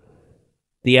cover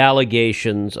the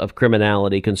allegations of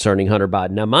criminality concerning Hunter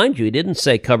Biden. Now, mind you, he didn't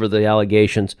say cover the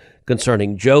allegations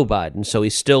concerning Joe Biden, so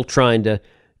he's still trying to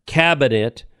cabin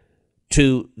it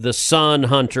to the son,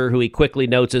 Hunter, who he quickly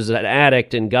notes is an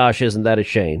addict, and gosh, isn't that a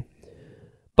shame?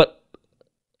 But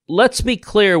let's be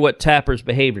clear what Tapper's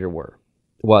behavior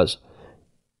was.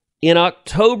 In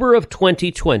October of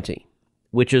 2020,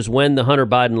 which is when the Hunter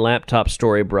Biden laptop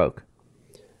story broke,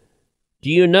 do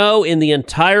you know in the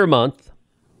entire month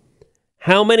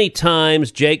how many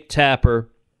times Jake Tapper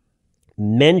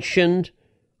mentioned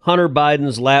Hunter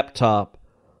Biden's laptop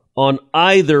on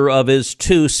either of his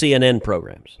two CNN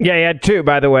programs? Yeah, he had two,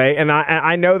 by the way, and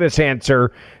I know this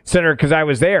answer, Senator, because I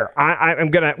was there.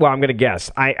 I'm gonna guess.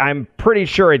 I'm pretty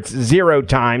sure it's 0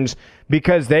 times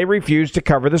because they refused to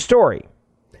cover the story.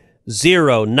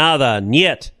 0, nada,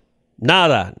 niet,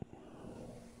 nada,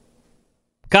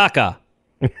 caca.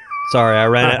 Sorry, I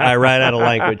ran out of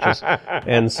languages,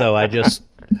 and so I just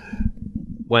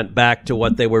went back to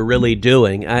what they were really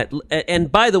doing. And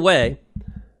by the way,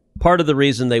 part of the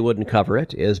reason they wouldn't cover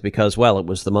it is because, well, it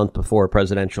was the month before a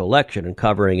presidential election, and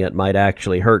covering it might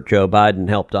actually hurt Joe Biden,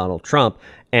 help Donald Trump.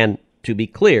 And to be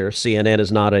clear, CNN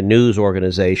is not a news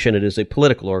organization. It is a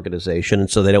political organization, and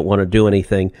so they don't want to do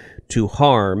anything to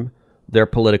harm their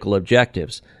political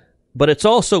objectives. But it's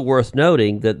also worth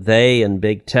noting that they and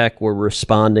big tech were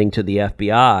responding to the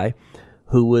FBI,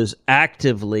 who was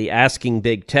actively asking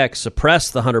big tech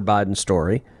suppress the Hunter Biden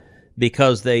story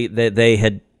because they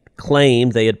had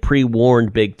claimed, they had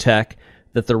pre-warned big tech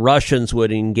that the Russians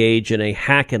would engage in a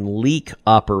hack and leak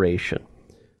operation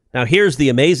Now, here's the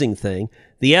amazing thing.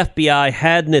 The FBI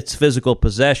had in its physical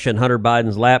possession Hunter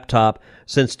Biden's laptop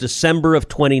since December of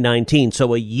 2019,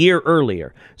 so a year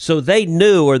earlier. So they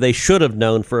knew, or they should have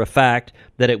known for a fact,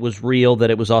 that it was real, that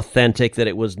it was authentic, that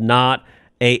it was not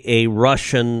a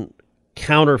Russian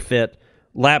counterfeit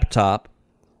laptop.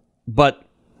 But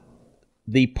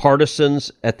the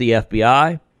partisans at the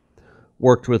FBI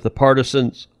worked with the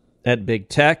partisans at big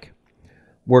tech,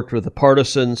 worked with the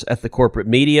partisans at the corporate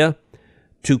media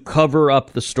to cover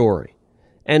up the story.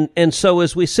 And so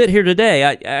as we sit here today,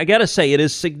 I got to say, it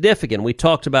is significant. We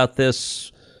talked about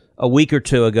this a week or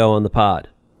two ago on the pod.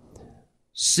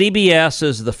 CBS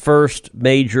is the first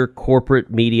major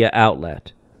corporate media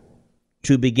outlet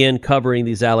to begin covering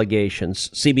these allegations.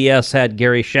 CBS had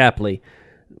Gary Shapley,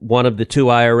 one of the two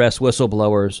IRS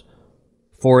whistleblowers,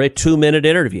 for a 2-minute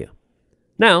interview.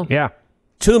 Now,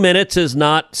 2 minutes is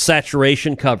not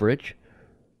saturation coverage,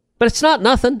 but it's not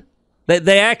nothing.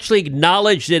 They actually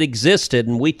acknowledged it existed,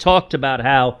 and we talked about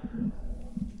how,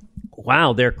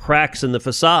 wow, there are cracks in the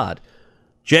facade.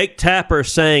 Jake Tapper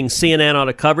saying CNN ought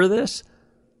to cover this,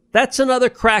 that's another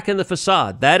crack in the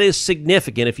facade. That is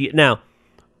significant. Now,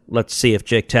 let's see if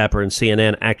Jake Tapper and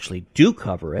CNN actually do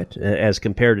cover it, as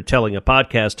compared to telling a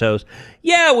podcast host,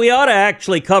 yeah, we ought to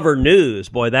actually cover news.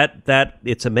 Boy, that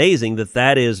it's amazing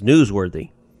that is newsworthy.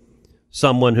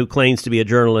 Someone who claims to be a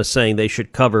journalist saying they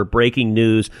should cover breaking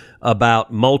news about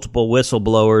multiple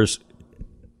whistleblowers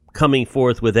coming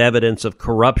forth with evidence of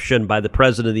corruption by the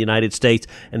President of the United States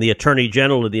and the Attorney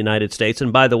General of the United States.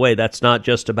 And by the way, that's not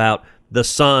just about the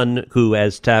son, who,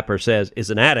 as Tapper says, is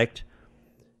an addict.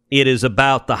 It is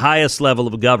about the highest level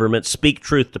of government, speak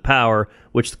truth to power,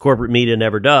 which the corporate media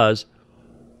never does.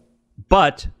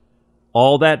 But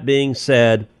all that being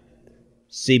said,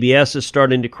 CBS is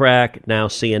starting to crack. Now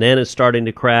CNN is starting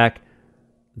to crack.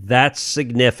 That's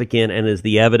significant. And as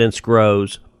the evidence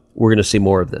grows, we're going to see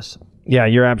more of this. Yeah,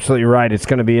 you're absolutely right. It's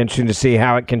going to be interesting to see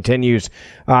how it continues,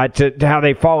 to how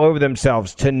they fall over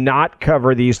themselves to not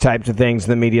cover these types of things in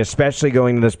the media, especially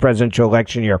going into this presidential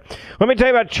election year. Let me tell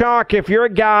you about chalk. If you're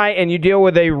a guy and you deal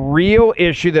with a real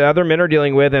issue that other men are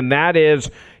dealing with, and that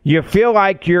is you feel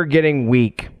like you're getting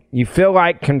weak. You feel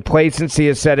like complacency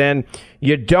has set in.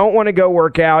 You don't want to go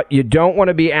work out. You don't want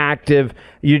to be active.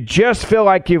 You just feel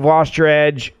like you've lost your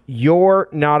edge. You're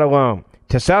not alone.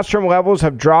 Testosterone levels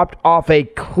have dropped off a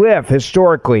cliff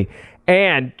historically,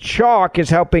 and chalk is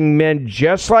helping men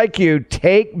just like you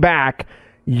take back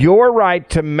your right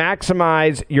to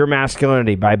maximize your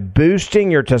masculinity by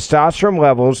boosting your testosterone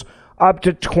levels up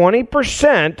to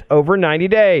 20% over 90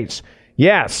 days.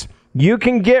 Yes, you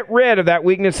can get rid of that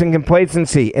weakness and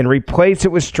complacency and replace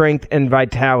it with strength and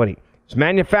vitality. It's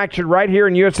manufactured right here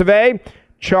in US of A.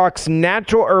 Chalk's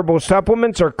natural herbal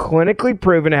supplements are clinically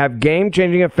proven to have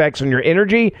game-changing effects on your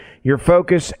energy, your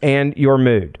focus, and your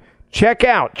mood. Check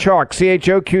out Chalk,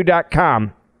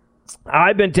 CHOQ.com.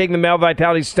 I've been taking the Male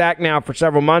Vitality Stack now for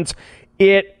several months.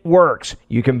 It works.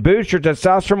 You can boost your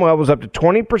testosterone levels up to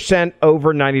 20%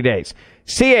 over 90 days.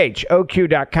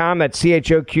 CHOQ.com, that's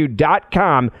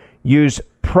CHOQ.com. Use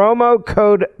promo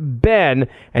code BEN,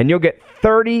 and you'll get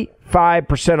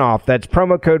 35% off. That's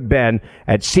promo code BEN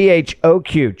at CHOQ.com.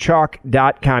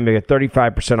 You'll get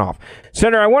 35% off.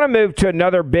 Senator, I want to move to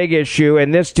another big issue,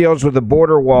 and this deals with the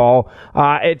border wall.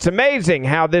 It's amazing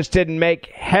how this didn't make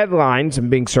headlines.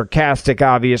 I'm being sarcastic,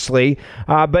 obviously.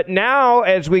 But now,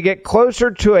 as we get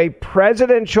closer to a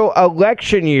presidential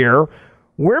election year,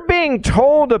 we're being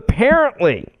told,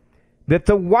 apparently, that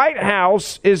the White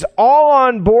House is all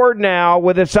on board now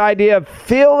with this idea of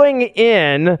filling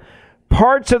in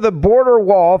parts of the border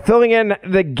wall, filling in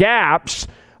the gaps,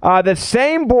 the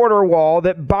same border wall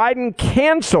that Biden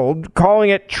canceled, calling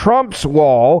it Trump's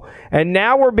wall. And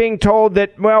now we're being told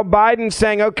that, well, Biden's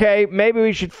saying, okay, maybe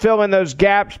we should fill in those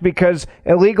gaps because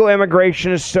illegal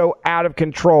immigration is so out of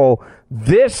control.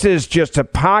 This is just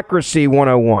hypocrisy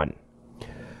 101.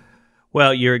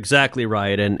 Well, you're exactly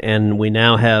right, and we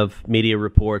now have media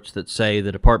reports that say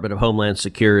the Department of Homeland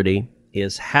Security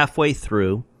is halfway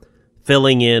through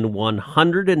filling in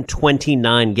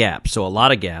 129 gaps, so a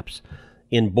lot of gaps,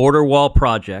 in border wall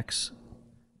projects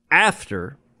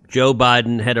after Joe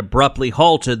Biden had abruptly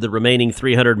halted the remaining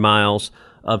 300 miles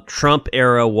of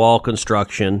Trump-era wall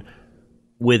construction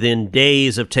within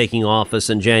days of taking office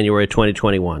in January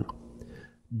 2021.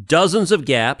 Dozens of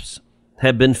gaps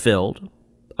have been filled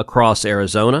across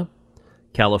Arizona,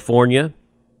 California,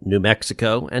 New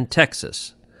Mexico, and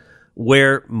Texas,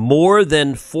 where more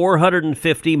than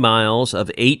 450 miles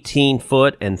of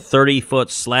 18-foot and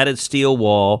 30-foot slatted steel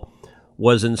wall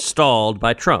was installed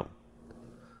by Trump.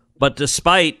 But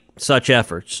despite such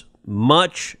efforts,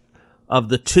 much of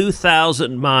the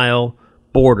 2,000-mile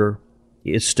border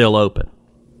is still open.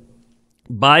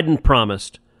 Biden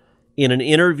promised in an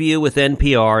interview with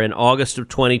NPR in August of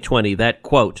 2020 that,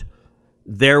 quote,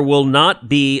 there will not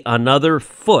be another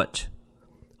foot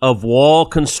of wall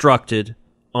constructed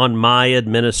on my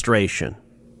administration.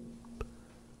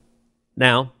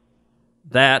 Now,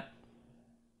 that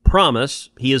promise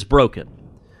he has broken.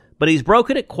 But he's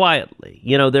broken it quietly.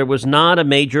 You know, there was not a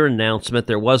major announcement.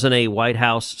 There wasn't a White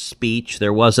House speech.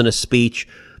 There wasn't a speech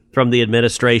from the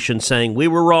administration saying, we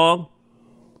were wrong.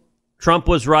 Trump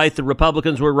was right. The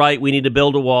Republicans were right. We need to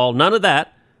build a wall. None of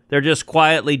that. They're just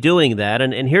quietly doing that.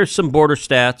 And here's some border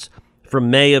stats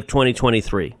from May of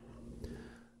 2023.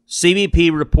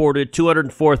 CBP reported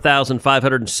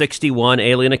 204,561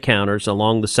 alien encounters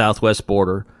along the southwest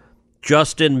border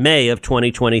just in May of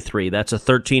 2023. That's a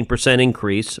 13%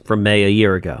 increase from May a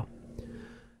year ago.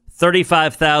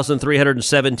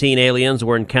 35,317 aliens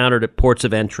were encountered at ports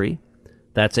of entry.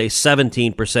 That's a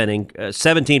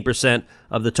 17%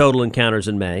 of the total encounters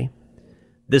in May.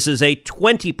 This is a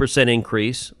 20%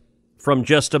 increase from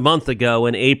just a month ago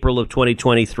in April of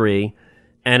 2023,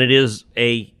 and it is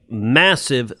a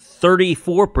massive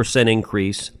 34%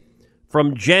 increase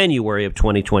from January of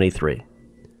 2023.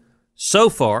 So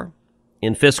far,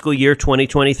 in fiscal year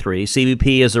 2023,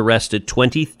 CBP has arrested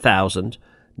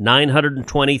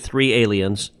 20,923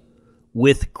 aliens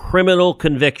with criminal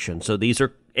convictions. So these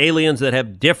are aliens that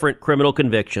have different criminal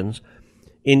convictions,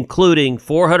 including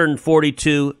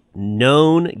 442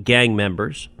 known gang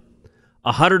members.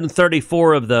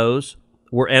 134 of those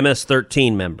were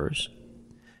MS-13 members.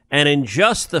 And in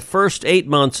just the first 8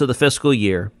 months of the fiscal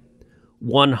year,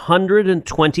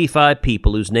 125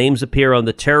 people whose names appear on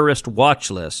the terrorist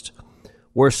watch list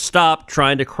were stopped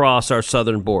trying to cross our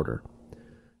southern border,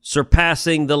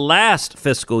 surpassing the last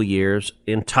fiscal year's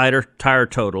entire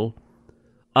total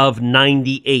of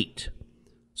 98.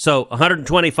 So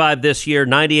 125 this year,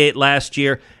 98 last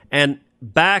year, and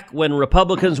back when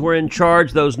Republicans were in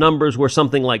charge, those numbers were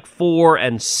something like 4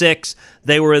 and 6.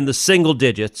 They were in the single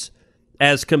digits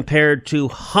as compared to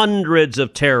hundreds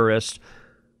of terrorists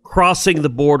crossing the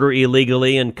border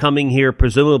illegally and coming here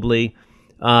presumably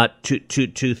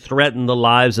to threaten the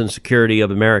lives and security of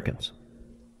Americans.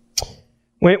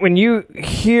 When you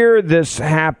hear this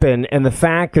happen and the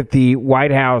fact that the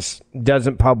White House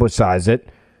doesn't publicize it,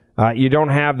 you don't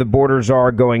have the border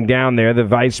czar going down there, the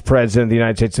vice president of the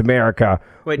United States of America.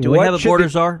 Wait, do we have a border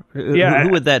czar? Yeah,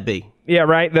 who would that be? Yeah,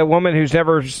 right. The woman who's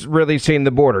never really seen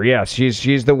the border. Yes,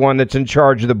 she's the one that's in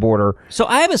charge of the border. So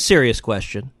I have a serious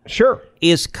question. Sure.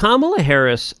 Is Kamala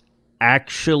Harris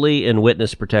actually in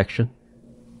witness protection?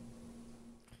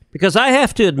 Because I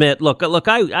have to admit, look,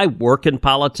 I work in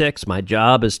politics. My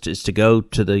job is to go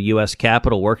to the U.S.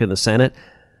 Capitol, work in the Senate.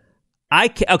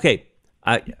 I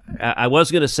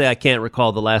was going to say I can't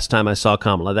recall the last time I saw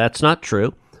Kamala. That's not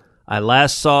true. I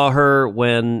last saw her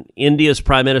when India's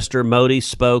Prime Minister Modi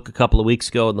spoke a couple of weeks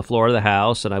ago on the floor of the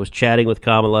House, and I was chatting with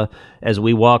Kamala as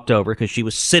we walked over because she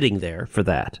was sitting there for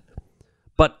that.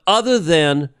 But other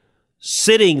than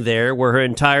sitting there where her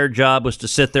entire job was to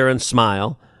sit there and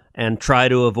smile and try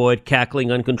to avoid cackling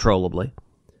uncontrollably,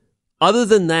 other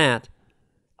than that,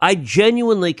 I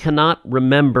genuinely cannot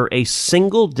remember a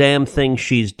single damn thing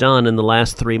she's done in the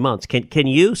last 3 months. Can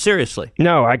you? Seriously?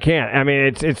 No, I can't. I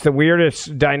mean, it's the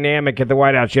weirdest dynamic at the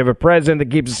White House. You have a president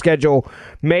that keeps a schedule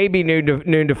maybe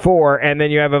noon to 4, and then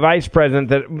you have a vice president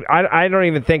that I don't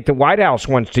even think the White House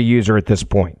wants to use her at this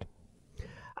point.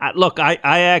 Look, I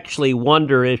actually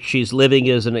wonder if she's living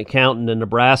as an accountant in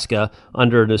Nebraska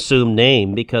under an assumed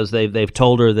name because they've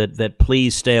told her that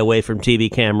please stay away from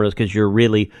TV cameras because you're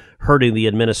really hurting the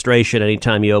administration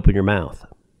anytime you open your mouth.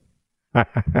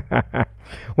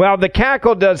 Well, the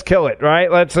cackle does kill it,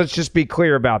 right? Let's just be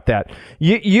clear about that.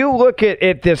 You look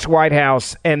at this White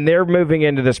House and they're moving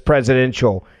into this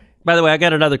presidential. By the way, I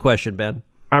got another question, Ben.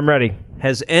 I'm ready.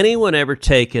 Has anyone ever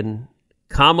taken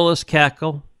Kamala's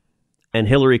cackle and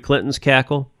Hillary Clinton's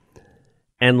cackle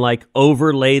and like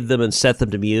overlaid them and set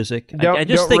them to music? I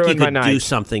just think you could do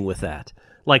something with that.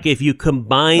 Like if you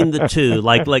combine the two,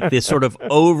 like this sort of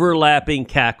overlapping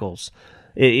cackles,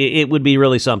 it would be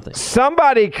really something.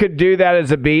 Somebody could do that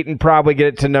as a beat and probably get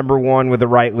it to number one with the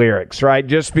right lyrics, right?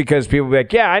 Just because people be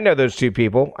like, yeah, I know those two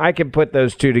people. I can put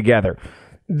those two together.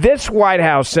 This White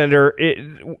House, Senator,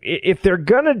 if they're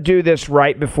going to do this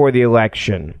right before the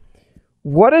election,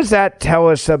 what does that tell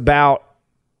us about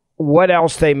what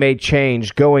else they may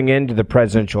change going into the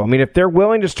presidential? I mean, if they're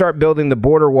willing to start building the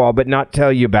border wall but not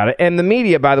tell you about it, and the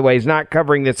media, by the way, is not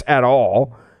covering this at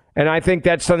all, and I think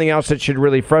that's something else that should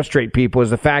really frustrate people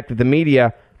is the fact that the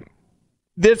media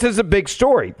This is a big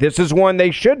story. This is one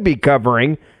they should be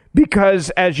covering because,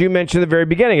 as you mentioned at the very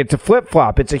beginning, it's a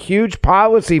flip-flop. It's a huge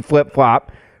policy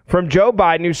flip-flop from Joe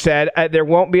Biden, who said there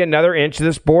won't be another inch of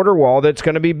this border wall that's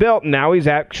going to be built. And now he's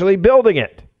actually building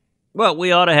it. Well,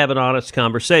 we ought to have an honest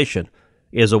conversation.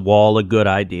 Is a wall a good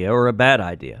idea or a bad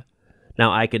idea?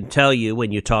 Now, I can tell you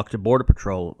when you talk to Border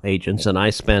Patrol agents, and I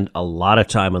spend a lot of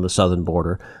time on the southern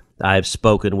border, I've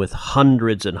spoken with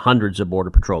hundreds and hundreds of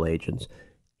Border Patrol agents.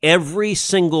 Every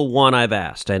single one I've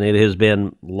asked, and it has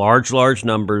been large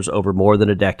numbers over more than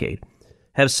a decade,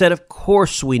 have said, of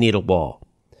course we need a wall.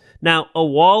 Now, a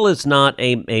wall is not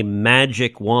a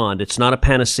magic wand. It's not a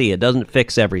panacea. It doesn't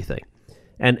fix everything.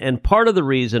 And part of the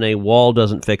reason a wall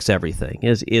doesn't fix everything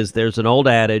is there's an old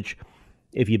adage,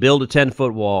 if you build a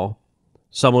 10-foot wall,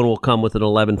 someone will come with an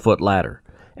 11-foot ladder.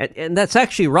 And that's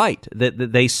actually right.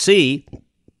 That they see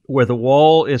where the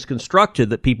wall is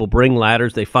constructed that people bring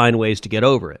ladders, they find ways to get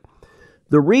over it.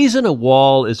 The reason a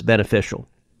wall is beneficial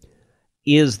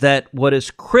is that what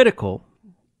is critical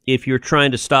if you're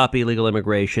trying to stop illegal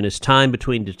immigration is time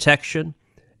between detection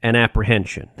and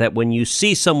apprehension. That when you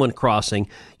see someone crossing,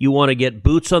 you want to get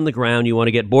boots on the ground, you want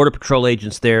to get Border Patrol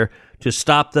agents there to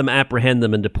stop them, apprehend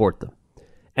them, and deport them.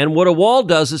 And what a wall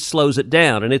does is slows it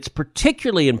down, and it's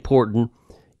particularly important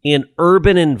in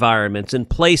urban environments, in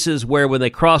places where when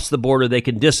they cross the border, they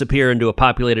can disappear into a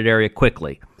populated area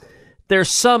quickly. There's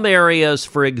some areas,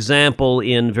 for example,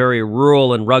 in very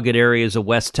rural and rugged areas of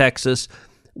West Texas,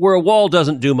 where a wall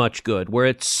doesn't do much good, where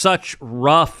it's such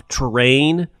rough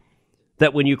terrain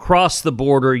that when you cross the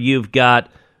border, you've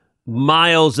got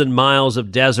miles and miles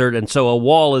of desert, and so a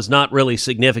wall is not really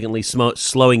significantly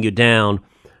slowing you down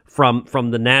from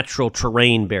the natural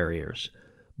terrain barriers.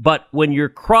 But when you're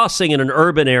crossing in an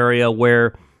urban area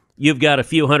where you've got a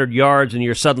few hundred yards and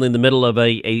you're suddenly in the middle of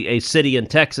a city in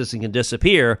Texas and can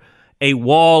disappear, a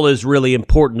wall is really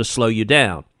important to slow you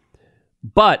down.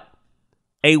 But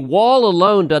a wall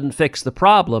alone doesn't fix the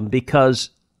problem because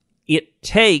it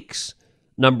takes,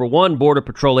 number one, Border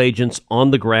Patrol agents on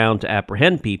the ground to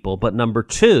apprehend people, but number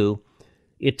two,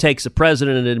 it takes a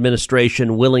president and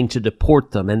administration willing to deport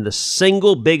them. And the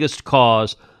single biggest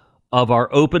cause of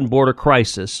our open border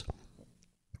crisis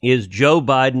is Joe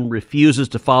Biden refuses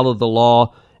to follow the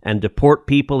law and deport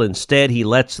people. Instead, he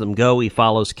lets them go. He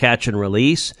follows catch and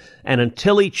release. And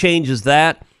until he changes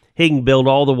that, he can build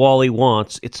all the wall he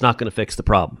wants. It's not going to fix the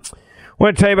problem. I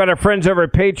want to tell you about our friends over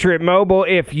at Patriot Mobile.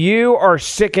 If you are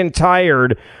sick and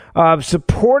tired of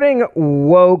supporting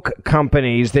woke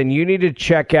companies, then you need to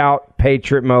check out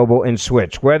Patriot Mobile and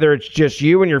switch. Whether it's just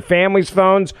you and your family's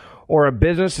phones or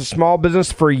a small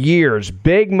business, for years,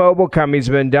 big mobile companies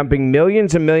have been dumping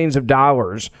millions and millions of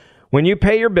dollars when you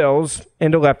pay your bills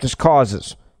into leftist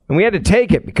causes. And we had to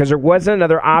take it because there wasn't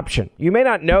another option. You may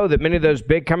not know that many of those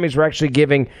big companies were actually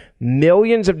giving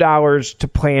millions of dollars to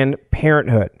Planned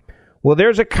Parenthood. Well,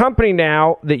 there's a company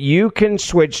now that you can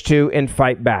switch to and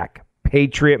fight back.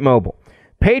 Patriot Mobile.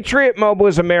 Patriot Mobile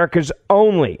is America's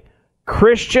only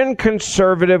Christian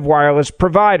conservative wireless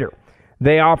provider.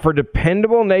 They offer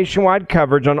dependable nationwide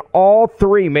coverage on all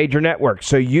three major networks,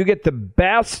 so you get the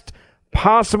best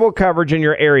possible coverage in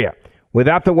your area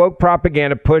without the woke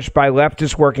propaganda pushed by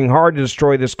leftists working hard to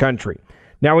destroy this country.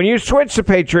 Now, when you switch to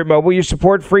Patriot Mobile, you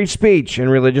support free speech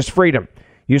and religious freedom.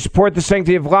 You support the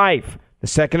sanctity of life, the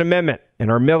Second Amendment,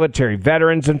 and our military,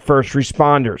 veterans, and first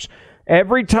responders.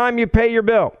 Every time you pay your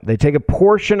bill, they take a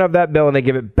portion of that bill and they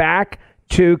give it back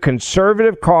to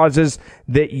conservative causes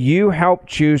that you help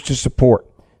choose to support.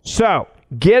 So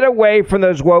get away from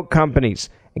those woke companies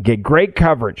and get great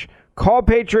coverage. Call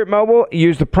Patriot Mobile,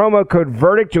 use the promo code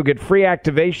VERDICT, you'll get free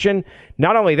activation.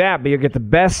 Not only that, but you'll get the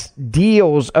best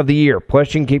deals of the year.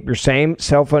 Plus, you can keep your same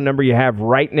cell phone number you have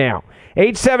right now.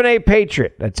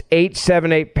 878-PATRIOT, that's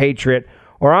 878-PATRIOT,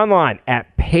 or online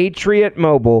at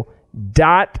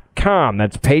patriotmobile.com.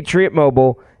 That's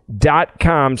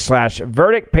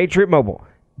patriotmobile.com/verdict,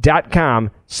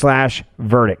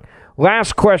 patriotmobile.com/verdict.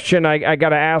 Last question I got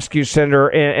to ask you, Senator,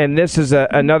 and this is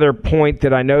another point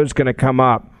that I know is going to come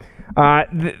up.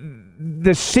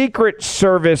 The Secret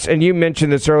Service, and you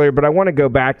mentioned this earlier, but I want to go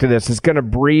back to this, is going to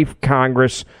brief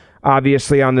Congress,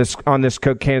 obviously, on this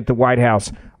cocaine at the White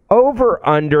House. Over,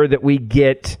 under, that we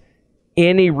get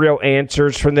any real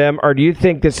answers from them, or do you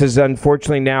think this is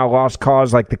unfortunately now a lost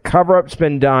cause? Like the cover-up's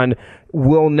been done,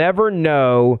 we'll never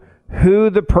know who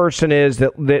the person is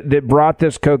that brought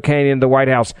this cocaine in the White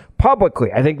House publicly.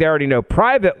 I think they already know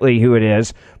privately who it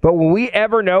is, but will we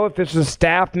ever know if this is a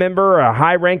staff member or a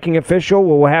high-ranking official?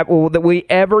 Will we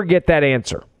ever get that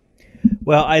answer?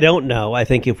 Well, I don't know. I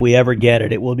think if we ever get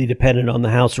it, it will be dependent on the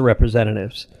House of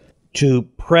Representatives to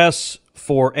press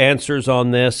for answers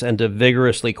on this and to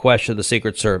vigorously question the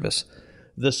Secret Service.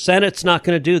 The Senate's not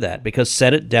going to do that because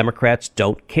Senate Democrats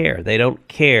don't care. They don't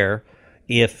care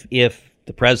if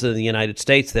the President of the United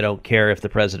States, they don't care if the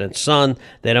President's son,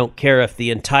 they don't care if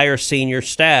the entire senior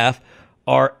staff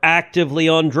are actively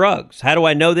on drugs. How do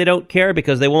I know they don't care?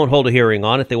 Because they won't hold a hearing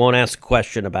on it. They won't ask a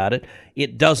question about it.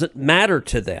 It doesn't matter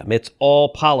to them. It's all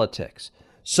politics.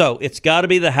 So it's got to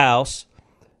be the House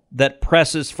that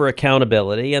presses for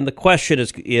accountability. And the question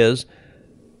is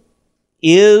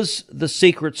the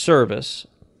Secret Service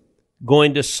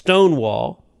going to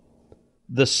stonewall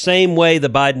the same way the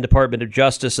Biden Department of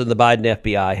Justice and the Biden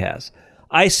FBI has?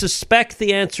 I suspect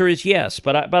the answer is yes,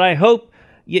 but I hope,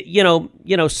 you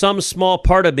know, some small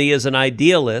part of me is an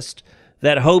idealist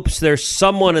that hopes there's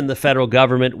someone in the federal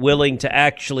government willing to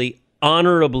actually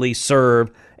honorably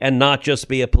serve and not just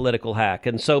be a political hack.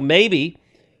 And so maybe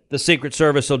the Secret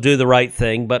Service will do the right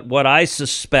thing, but what I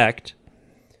suspect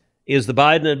is the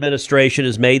Biden administration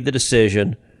has made the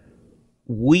decision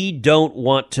we don't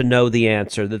want to know the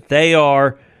answer, that they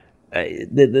are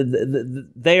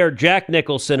Jack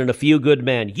Nicholson and a few good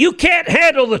men. You can't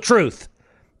handle the truth.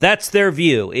 That's their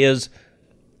view, is,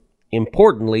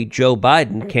 importantly, Joe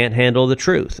Biden can't handle the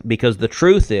truth, because the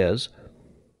truth is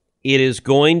it is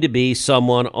going to be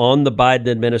someone on the Biden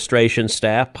administration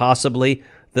staff, possibly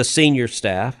the senior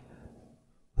staff,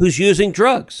 who's using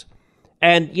drugs.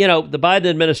 And, you know, the Biden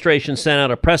administration sent out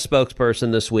a press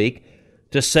spokesperson this week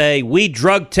to say, we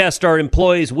drug test our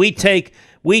employees. We take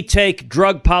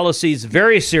drug policies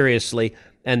very seriously,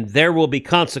 and there will be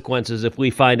consequences if we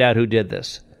find out who did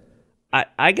this.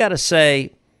 I got to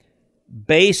say,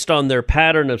 based on their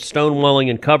pattern of stonewalling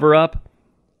and cover-up,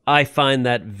 I find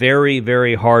that very,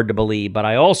 very hard to believe. But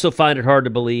I also find it hard to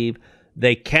believe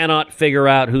they cannot figure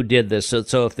out who did this.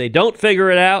 So if they don't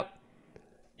figure it out,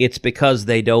 it's because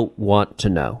they don't want to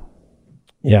know.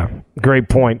 Yeah, great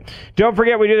point. Don't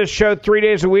forget, we do this show 3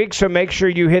 days a week, so make sure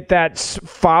you hit that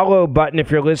follow button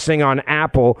if you're listening on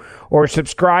Apple, or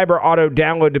subscribe or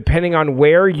auto-download, depending on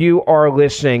where you are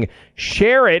listening.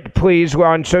 Share it, please,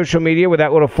 on social media with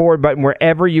that little forward button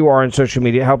wherever you are on social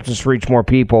media. It helps us reach more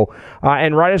people.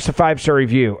 And write us a 5-star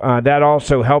review. That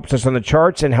also helps us on the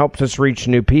charts and helps us reach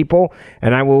new people.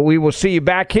 And we will see you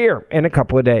back here in a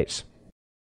couple of days.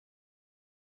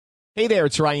 Hey there,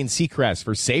 it's Ryan Seacrest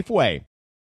for Safeway.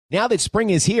 Now that spring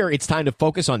is here, it's time to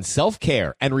focus on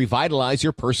self-care and revitalize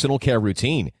your personal care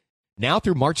routine. Now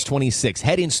through March 26,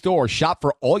 head in store, shop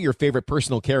for all your favorite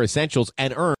personal care essentials,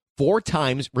 and earn 4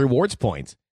 times rewards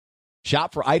points.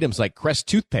 Shop for items like Crest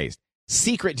toothpaste,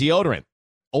 Secret deodorant,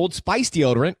 Old Spice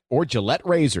deodorant, or Gillette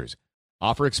razors.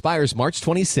 Offer expires March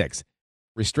 26.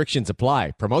 Restrictions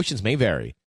apply. Promotions may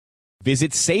vary.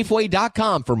 Visit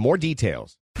Safeway.com for more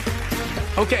details.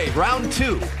 Okay, round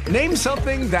 2. Name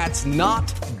something that's not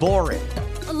boring.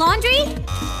 A laundry?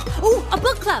 Ooh, a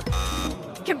book club.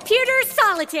 Computer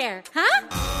solitaire, huh?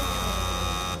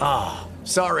 Ah,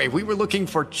 sorry, we were looking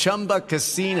for Chumba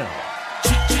Casino.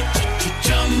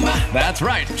 That's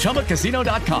right,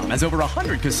 ChumbaCasino.com has over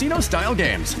 100 casino-style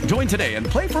games. Join today and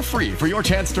play for free for your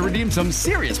chance to redeem some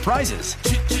serious prizes.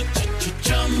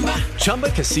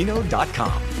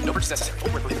 ChumbaCasino.com. No purchase necessary.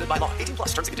 Void where prohibited by law. 18+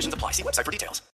 terms and conditions apply. See website for details.